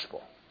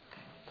gospel.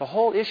 The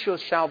whole issue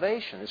of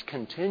salvation is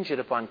contingent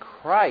upon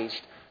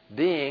Christ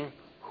being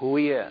who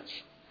He is.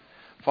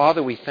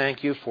 Father, we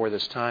thank You for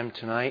this time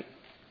tonight.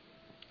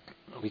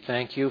 We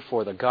thank You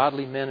for the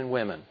godly men and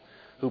women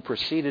who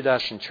preceded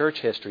us in church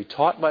history,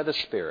 taught by the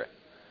Spirit,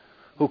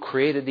 who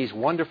created these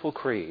wonderful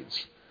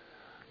creeds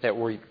that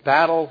were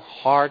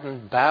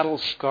battle-hardened,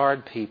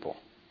 battle-scarred people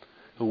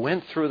who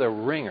went through the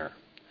ringer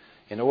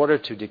in order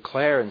to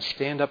declare and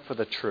stand up for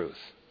the truth,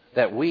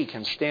 that we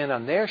can stand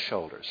on their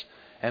shoulders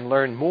and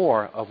learn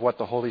more of what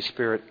the Holy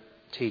Spirit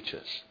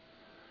teaches.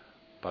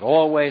 But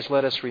always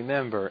let us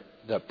remember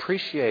the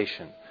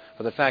appreciation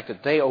for the fact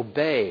that they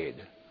obeyed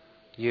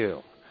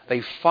You. They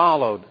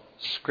followed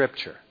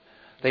Scripture.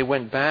 They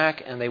went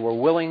back and they were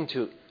willing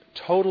to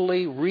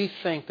totally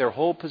rethink their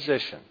whole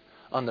position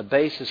on the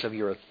basis of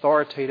Your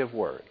authoritative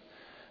Word.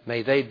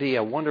 May they be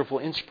a wonderful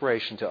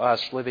inspiration to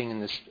us living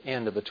in this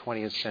end of the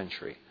 20th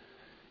century.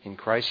 In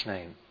Christ's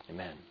name,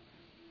 amen.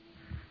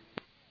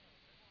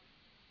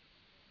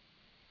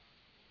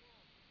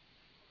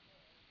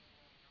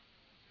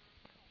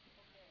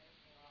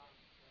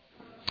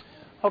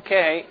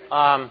 Okay,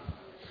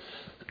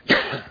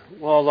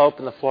 we'll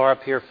open the floor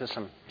up here for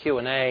some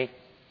Q&A.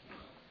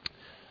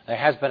 There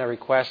has been a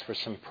request for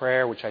some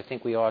prayer, which I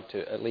think we ought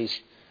to at least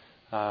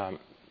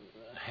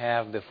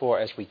have before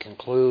as we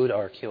conclude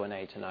our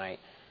Q&A tonight,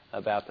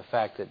 about the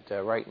fact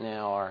that right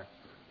now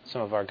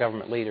some of our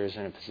government leaders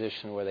are in a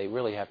position where they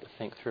really have to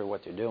think through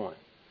what they're doing.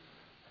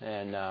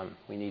 And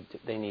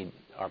they need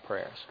our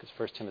prayers, because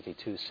 1 Timothy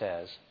 2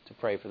 says to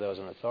pray for those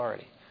in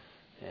authority.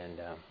 And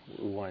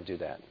we want to do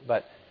that.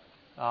 But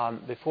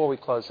before we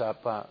close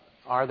up,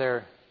 are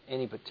there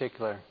any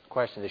particular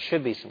questions? There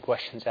should be some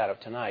questions out of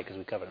tonight, because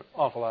we covered an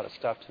awful lot of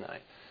stuff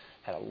tonight.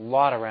 Had a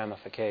lot of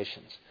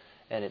ramifications.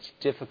 And it's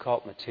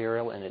difficult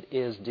material, and it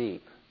is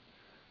deep,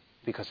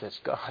 because it's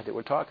God that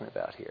we're talking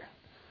about here.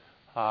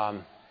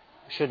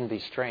 It shouldn't be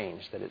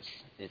strange that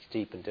it's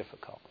deep and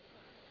difficult.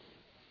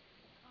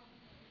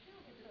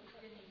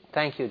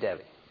 Thank you,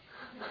 Debbie.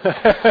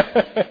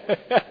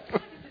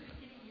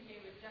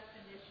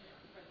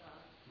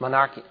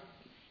 Monarchy.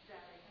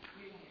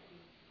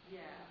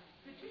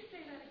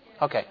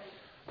 Okay.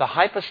 The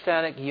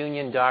hypostatic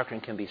union doctrine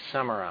can be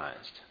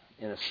summarized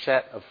in a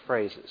set of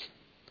phrases.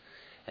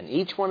 And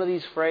each one of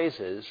these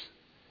phrases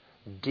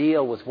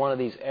deal with one of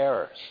these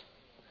errors.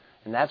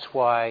 And that's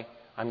why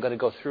I'm going to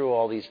go through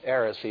all these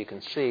errors so you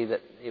can see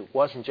that it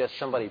wasn't just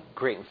somebody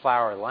creating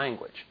flowery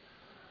language.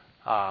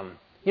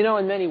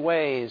 In many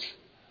ways,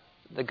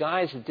 the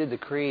guys that did the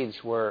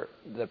creeds were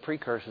the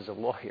precursors of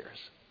lawyers.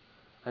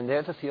 And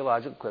they're the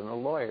theological equivalent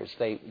of lawyers.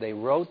 They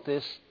wrote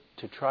this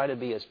to try to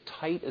be as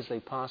tight as they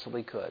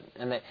possibly could.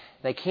 And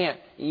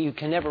you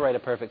can never write a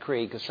perfect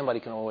creed, because somebody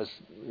can always,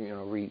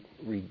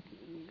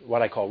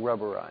 what I call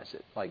rubberize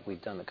it, like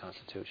we've done the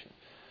Constitution.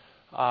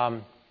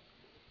 I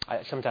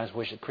sometimes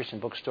wish a Christian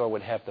bookstore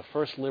would have the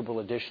first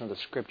liberal edition of the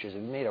Scriptures.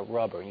 It made of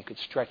rubber, and you could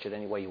stretch it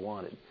any way you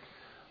wanted.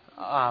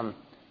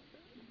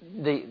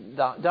 The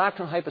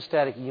doctrine of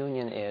hypostatic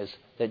union is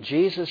that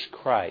Jesus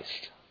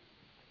Christ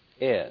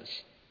is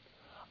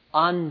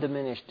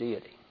undiminished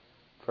deity.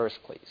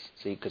 First, please.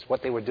 See, because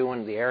what they were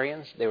doing, the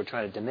Arians, they were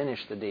trying to diminish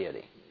the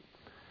deity.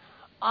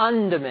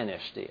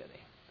 Undiminished deity.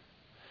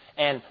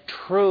 And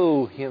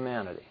true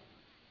humanity.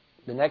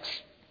 The next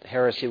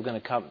heresy we're going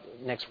to come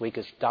next week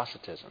is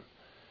Docetism.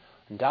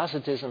 And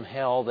Docetism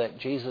held that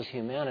Jesus'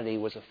 humanity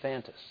was a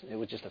phantasm. It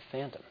was just a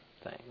phantom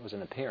thing. It was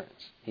an appearance.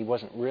 He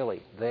wasn't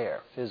really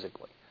there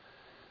physically.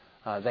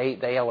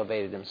 They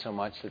elevated him so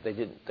much that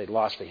they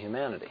lost the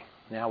humanity.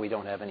 Now we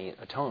don't have any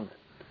atonement.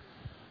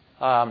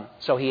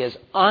 So he is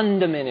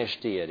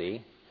undiminished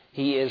deity.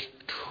 He is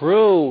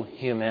true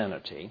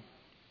humanity.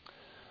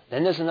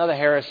 Then there's another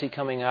heresy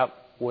coming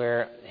up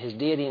where his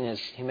deity and his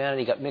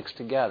humanity got mixed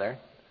together,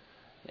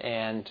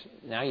 and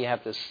now you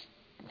have this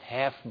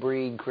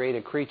half-breed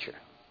created creature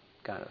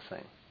kind of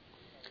thing.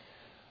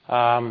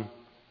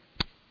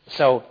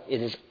 So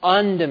it is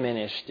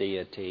undiminished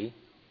deity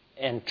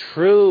and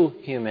true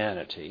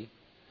humanity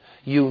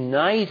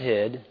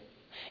united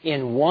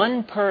in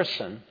one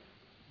person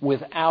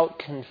without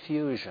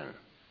confusion.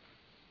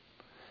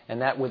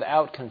 And that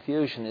without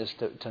confusion is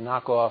to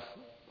knock off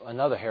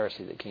another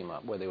heresy that came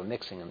up where they were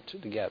mixing them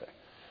together.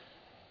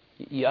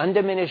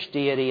 undiminished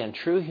deity and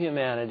true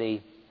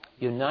humanity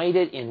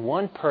united in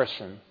one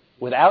person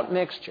without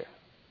mixture.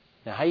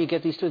 Now, how you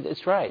get these two?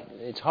 It's right.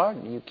 It's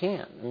hard. You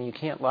can't. I mean, you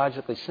can't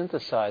logically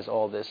synthesize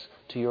all this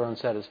to your own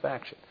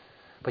satisfaction.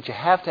 But you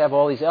have to have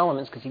all these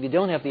elements, because if you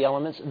don't have the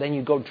elements, then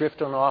you go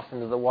drifting off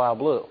into the wild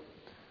blue.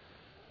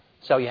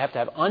 So you have to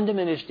have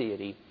undiminished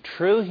deity,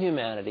 true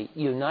humanity,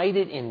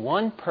 united in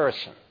one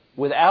person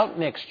without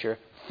mixture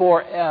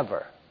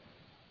forever.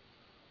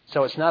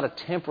 So it's not a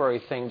temporary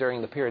thing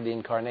during the period of the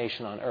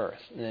incarnation on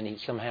earth. And then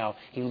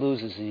he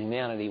loses his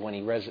humanity when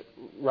he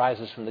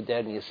rises from the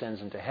dead and he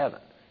ascends into heaven.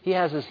 He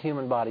has his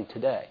human body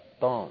today,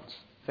 bones,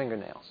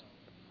 fingernails.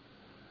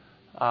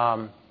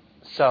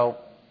 So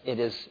it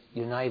is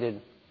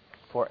united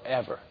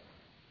forever.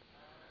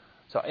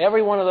 So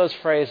every one of those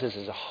phrases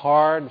is a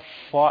hard,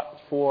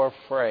 fought-for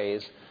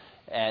phrase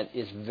and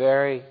is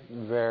very,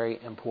 very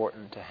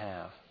important to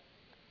have.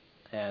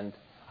 And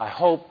I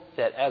hope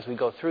that as we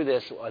go through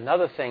this,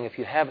 another thing, if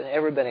you haven't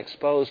ever been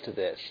exposed to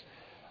this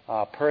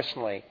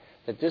personally,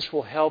 that this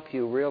will help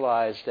you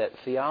realize that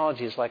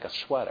theology is like a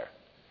sweater.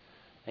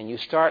 And you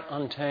start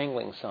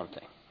untangling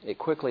something, it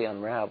quickly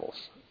unravels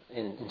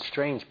in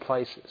strange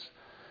places.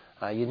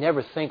 You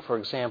never think, for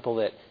example,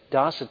 that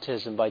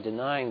Docetism, by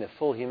denying the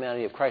full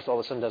humanity of Christ, all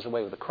of a sudden does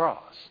away with the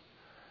cross.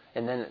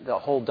 And then the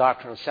whole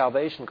doctrine of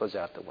salvation goes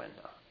out the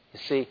window. You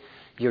see,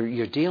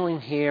 you're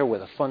dealing here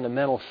with a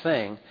fundamental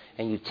thing,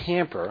 and you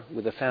tamper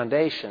with the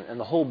foundation, and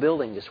the whole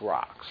building just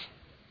rocks.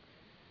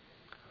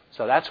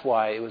 So that's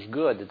why it was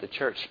good that the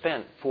church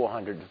spent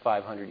 400 to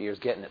 500 years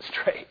getting it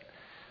straight.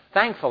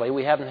 Thankfully,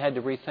 we haven't had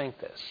to rethink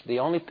this.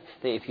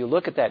 If you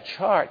look at that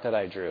chart that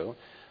I drew,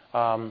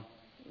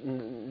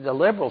 the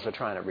liberals are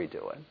trying to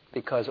redo it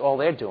because all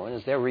they're doing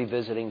is they're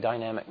revisiting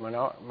dynamic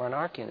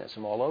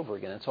monarchianism all over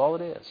again. That's all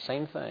it is.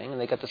 Same thing,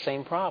 and they got the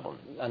same problem,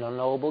 an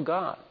unknowable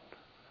God.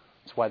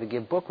 That's why they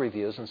give book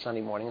reviews on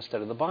Sunday morning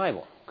instead of the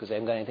Bible, because they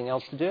haven't got anything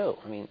else to do.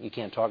 I mean, you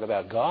can't talk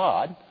about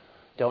God,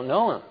 don't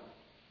know Him.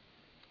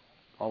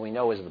 All we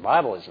know is the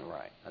Bible isn't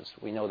right.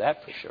 We know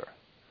that for sure.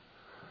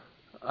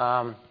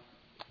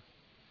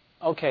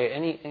 Okay,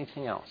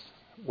 anything else?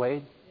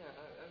 Wade? Yeah,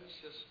 I was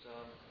just,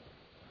 how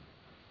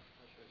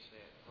should I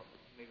say it,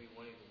 maybe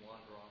wanting to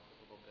wander off a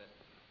little bit.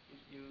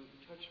 You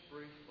touched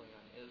briefly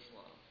on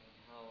Islam and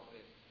how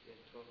it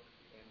took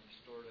and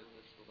distorted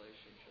this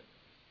relationship.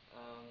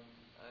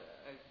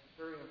 I'm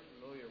very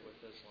unfamiliar with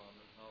Islam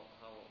and how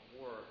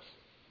it works.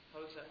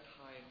 How does that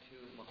tie into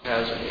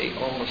as a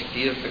almost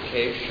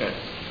deification,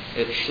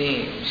 it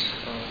seems,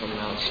 from an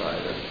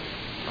outsider?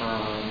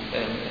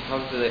 And how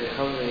do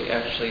they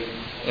actually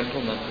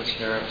implement this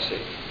heresy?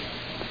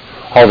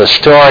 Oh, the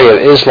story of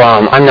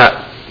Islam, I'm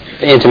not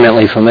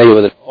intimately familiar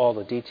with all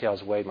the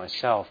details, Wade,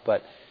 myself,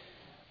 but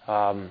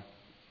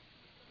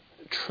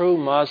true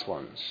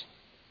Muslims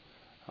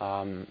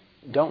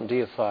don't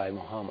deify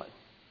Muhammad.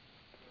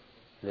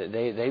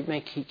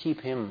 They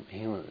keep him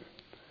human.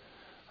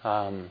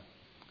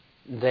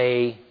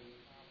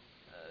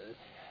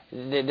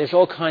 There's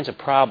all kinds of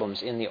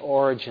problems in the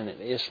origin of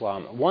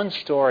Islam. One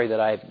story that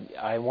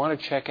I want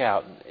to check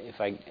out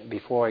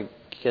before I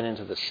get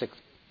into the sixth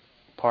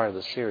part of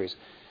the series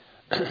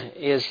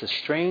is the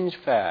strange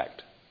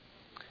fact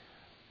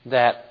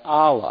that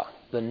Allah,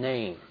 the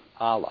name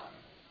Allah,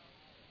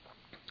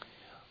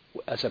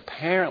 is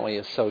apparently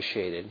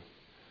associated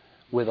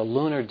with a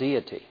lunar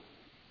deity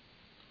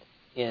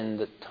in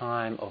the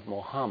time of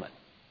Muhammad.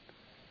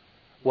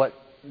 What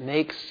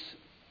makes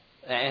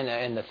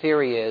And the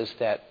theory is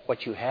that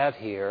what you have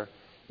here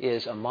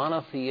is a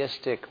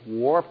monotheistic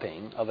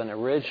warping of an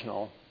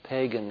original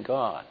pagan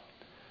god.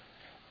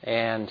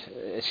 And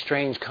a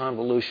strange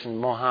convolution.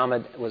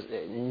 Muhammad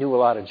knew a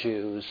lot of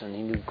Jews and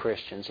he knew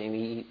Christians.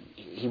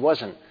 He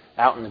wasn't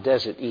out in the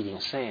desert eating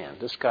sand.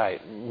 This guy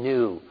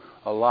knew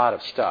a lot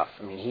of stuff.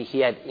 I mean, he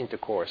had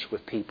intercourse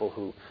with people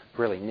who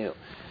really knew.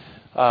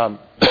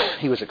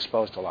 He was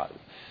exposed to a lot of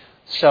it.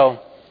 So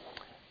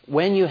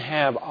when you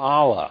have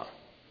Allah,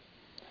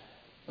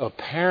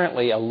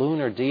 apparently a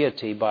lunar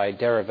deity by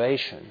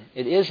derivation,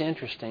 it is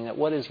interesting that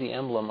what is the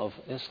emblem of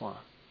Islam?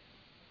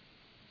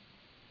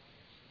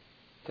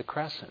 The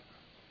crescent.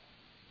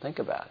 Think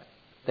about it.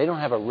 They don't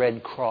have a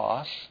red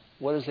cross.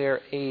 What is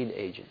their aid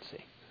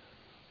agency?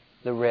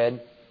 The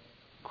red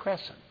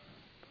crescent.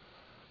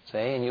 See,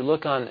 and you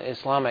look on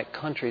Islamic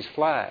countries'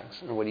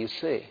 flags, and what do you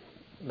see?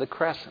 The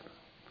crescent.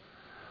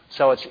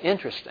 So it's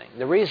interesting.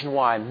 The reason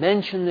why I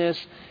mention this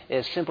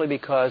is simply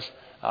because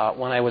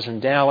when I was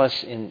in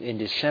Dallas in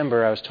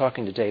December, I was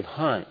talking to Dave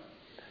Hunt.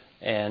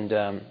 And,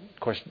 of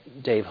course,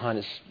 Dave Hunt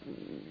is,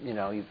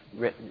 you've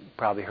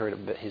probably heard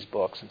of his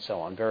books and so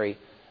on, very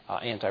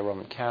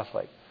anti-Roman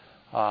Catholic.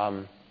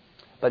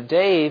 But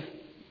Dave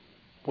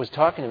was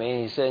talking to me,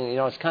 and he said,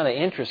 it's kind of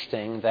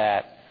interesting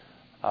that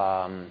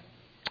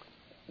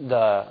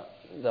the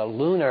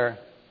lunar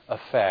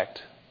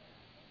effect,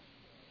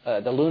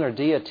 the lunar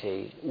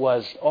deity,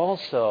 was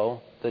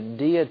also the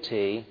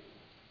deity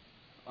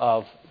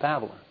of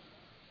Babylon.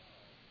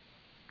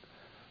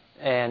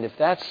 And if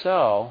that's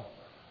so,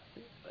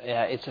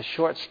 it's a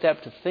short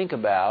step to think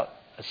about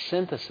a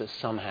synthesis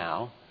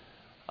somehow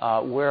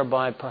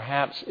whereby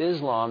perhaps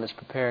Islam is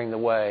preparing the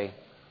way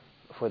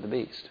for the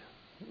beast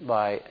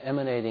by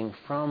emanating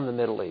from the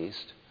Middle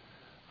East,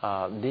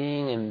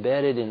 being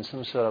embedded in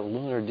some sort of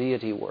lunar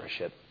deity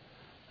worship,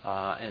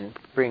 and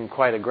being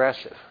quite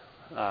aggressive.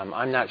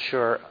 I'm not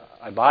sure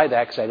I buy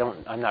that because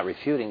I'm not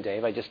refuting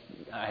Dave.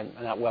 I'm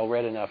not well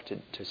read enough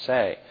to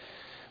say.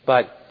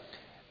 But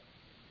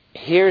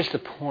here's the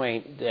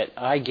point that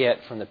I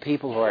get from the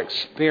people who are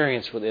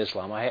experienced with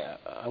Islam. I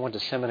went to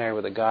seminary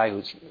with a guy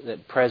who's the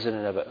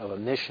president of a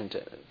mission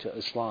to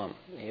Islam.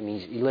 I mean,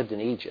 he lived in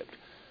Egypt.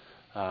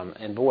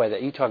 And boy,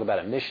 that you talk about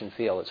a mission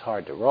field, it's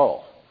hard to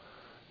roll.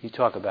 You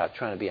talk about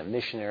trying to be a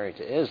missionary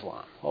to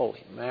Islam.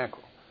 Holy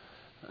mackerel.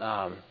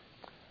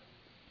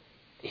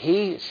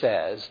 He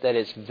says that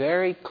it's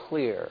very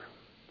clear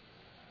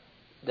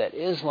that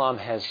Islam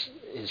has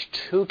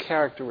two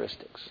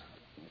characteristics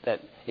that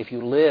if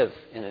you live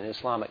in an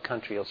Islamic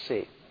country you'll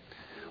see.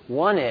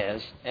 One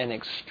is an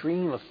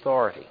extreme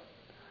authority,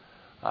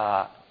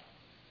 a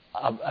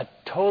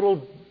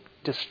total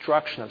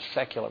destruction of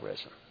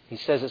secularism. He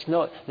says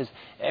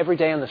every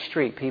day on the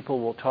street people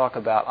will talk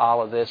about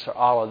all of this or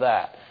all of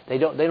that. They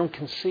don't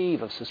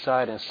conceive of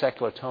society in a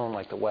secular tone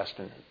like the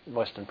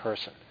Western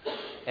person.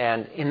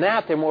 And in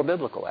that, they're more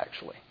biblical,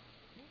 actually,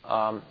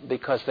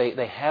 because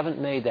they haven't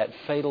made that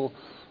fatal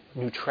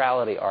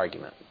neutrality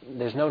argument.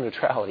 There's no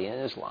neutrality in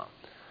Islam.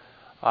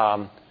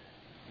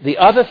 The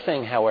other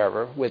thing,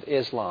 however, with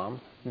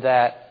Islam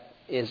that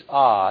is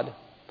odd,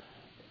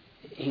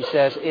 he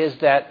says, is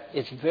that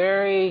it's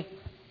very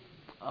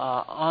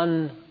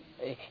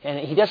and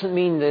he doesn't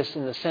mean this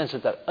in the sense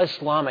that the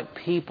Islamic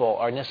people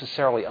are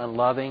necessarily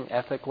unloving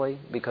ethically,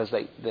 because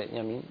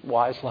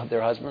wives love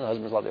their husbands,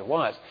 husbands love their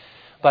wives.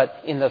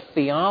 But in the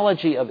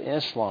theology of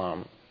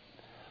Islam,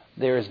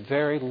 there is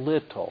very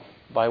little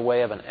by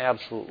way of an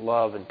absolute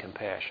love and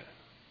compassion.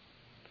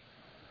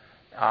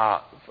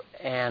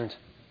 And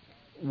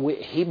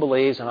he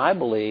believes, and I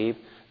believe,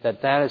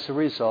 that is a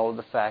result of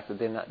the fact that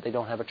they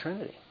don't have a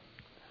Trinity.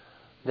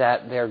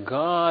 That their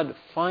God,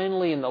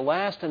 finally, in the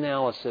last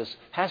analysis,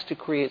 has to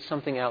create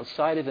something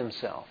outside of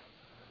himself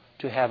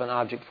to have an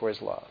object for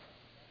his love.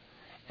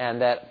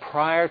 And that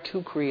prior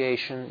to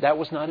creation, that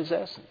was not his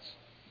essence.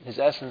 His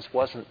essence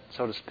wasn't,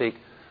 so to speak,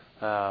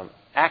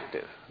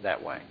 active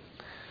that way.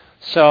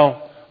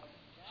 So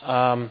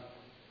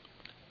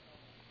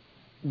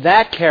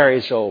that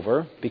carries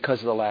over,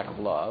 because of the lack of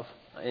love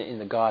in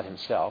the God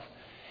himself,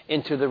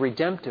 into the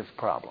redemptive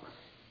problem.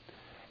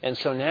 And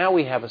so now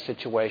we have a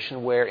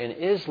situation where in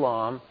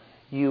Islam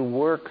you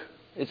work,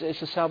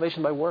 it's a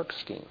salvation by works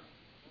scheme.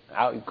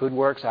 Good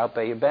works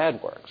outweigh your bad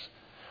works.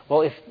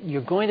 Well, if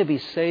you're going to be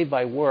saved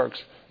by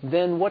works,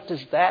 then what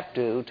does that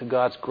do to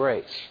God's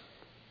grace?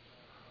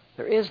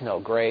 There is no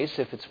grace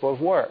if it's for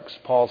works.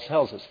 Paul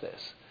tells us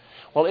this.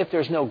 Well, if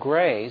there's no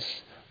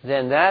grace,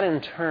 then that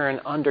in turn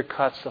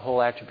undercuts the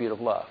whole attribute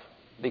of love,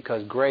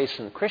 because grace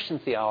in Christian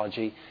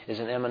theology is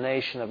an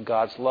emanation of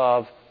God's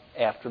love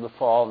after the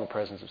fall in the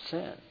presence of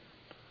sin.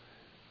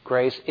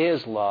 Grace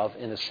is love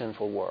in a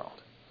sinful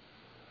world.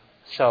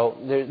 So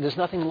there's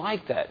nothing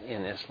like that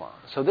in Islam.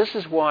 So this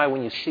is why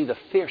when you see the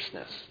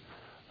fierceness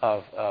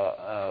of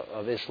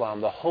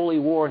Islam, the holy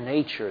war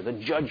nature, the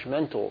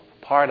judgmental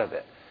part of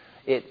it,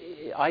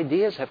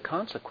 ideas have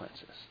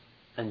consequences.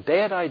 And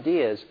bad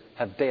ideas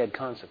have bad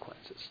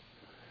consequences.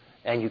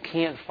 And you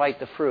can't fight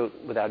the fruit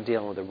without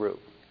dealing with the root.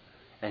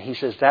 And he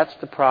says that's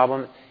the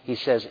problem. He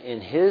says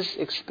in his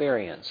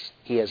experience,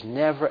 he has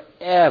never,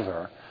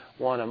 ever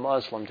won a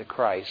Muslim to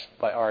Christ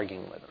by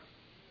arguing with him.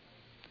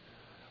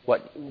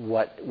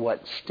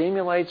 What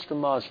stimulates the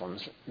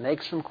Muslims,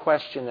 makes them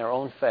question their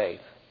own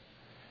faith,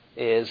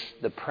 is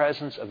the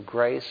presence of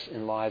grace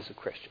in lives of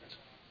Christians.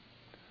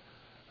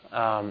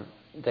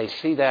 They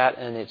see that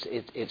and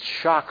it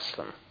shocks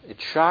them. It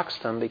shocks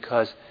them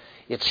because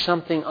it's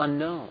something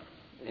unknown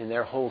in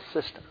their whole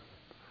system.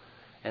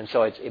 And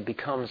so it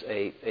becomes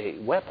a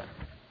weapon,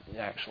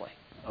 actually,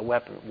 a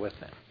weapon with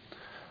them.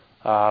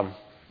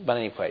 But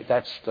anyway,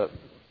 that's the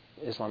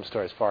Islam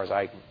story as far as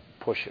I can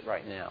push it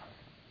right now.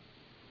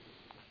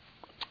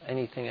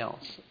 Anything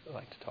else I'd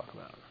like to talk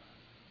about?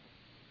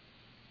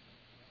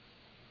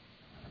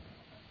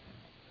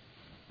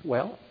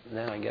 Well,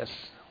 then I guess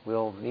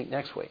we'll meet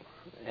next week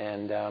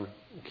and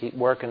keep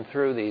working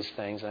through these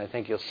things. And I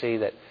think you'll see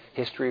that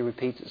history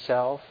repeats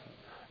itself.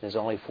 There's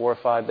only 4 or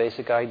 5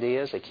 basic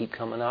ideas. They keep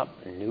coming up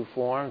in new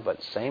form,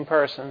 but same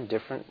person,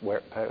 different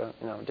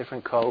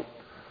coat,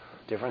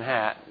 different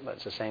hat, but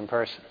it's the same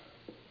person.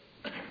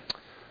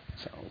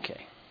 So,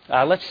 okay.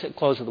 Let's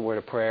close with a word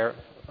of prayer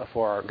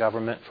for our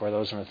government, for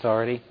those in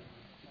authority.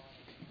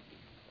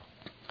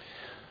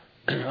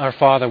 Our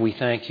Father, we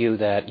thank you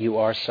that you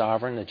are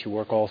sovereign, that you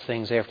work all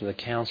things after the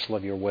counsel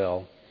of your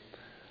will,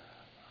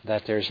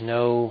 that there's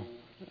no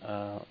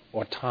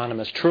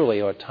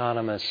truly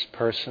autonomous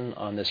person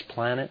on this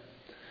planet,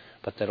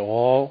 but that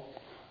all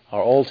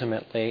are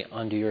ultimately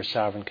under your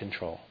sovereign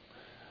control.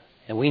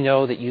 And we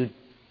know that you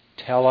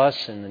tell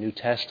us in the New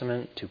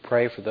Testament to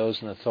pray for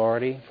those in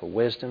authority, for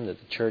wisdom, that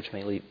the church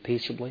may lead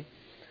peaceably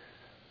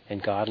in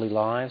godly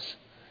lives.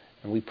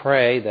 And we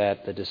pray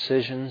that the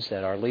decisions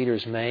that our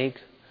leaders make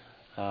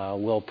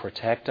will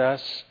protect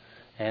us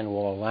and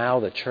will allow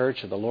the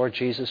church of the Lord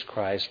Jesus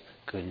Christ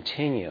to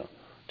continue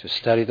to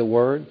study the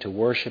Word, to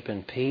worship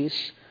in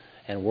peace,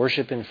 and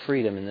worship in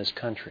freedom in this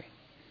country.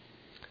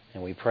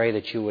 And we pray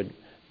that you would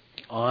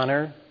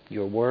honor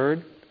your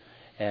Word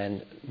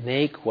and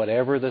make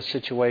whatever the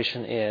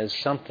situation is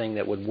something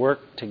that would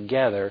work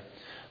together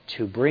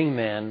to bring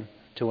men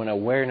to an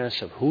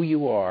awareness of who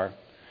you are,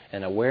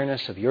 an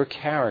awareness of your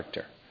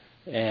character,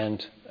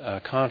 and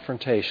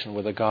confrontation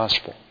with the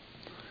gospel.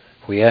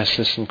 We ask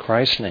this in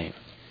Christ's name.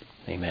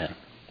 Amen.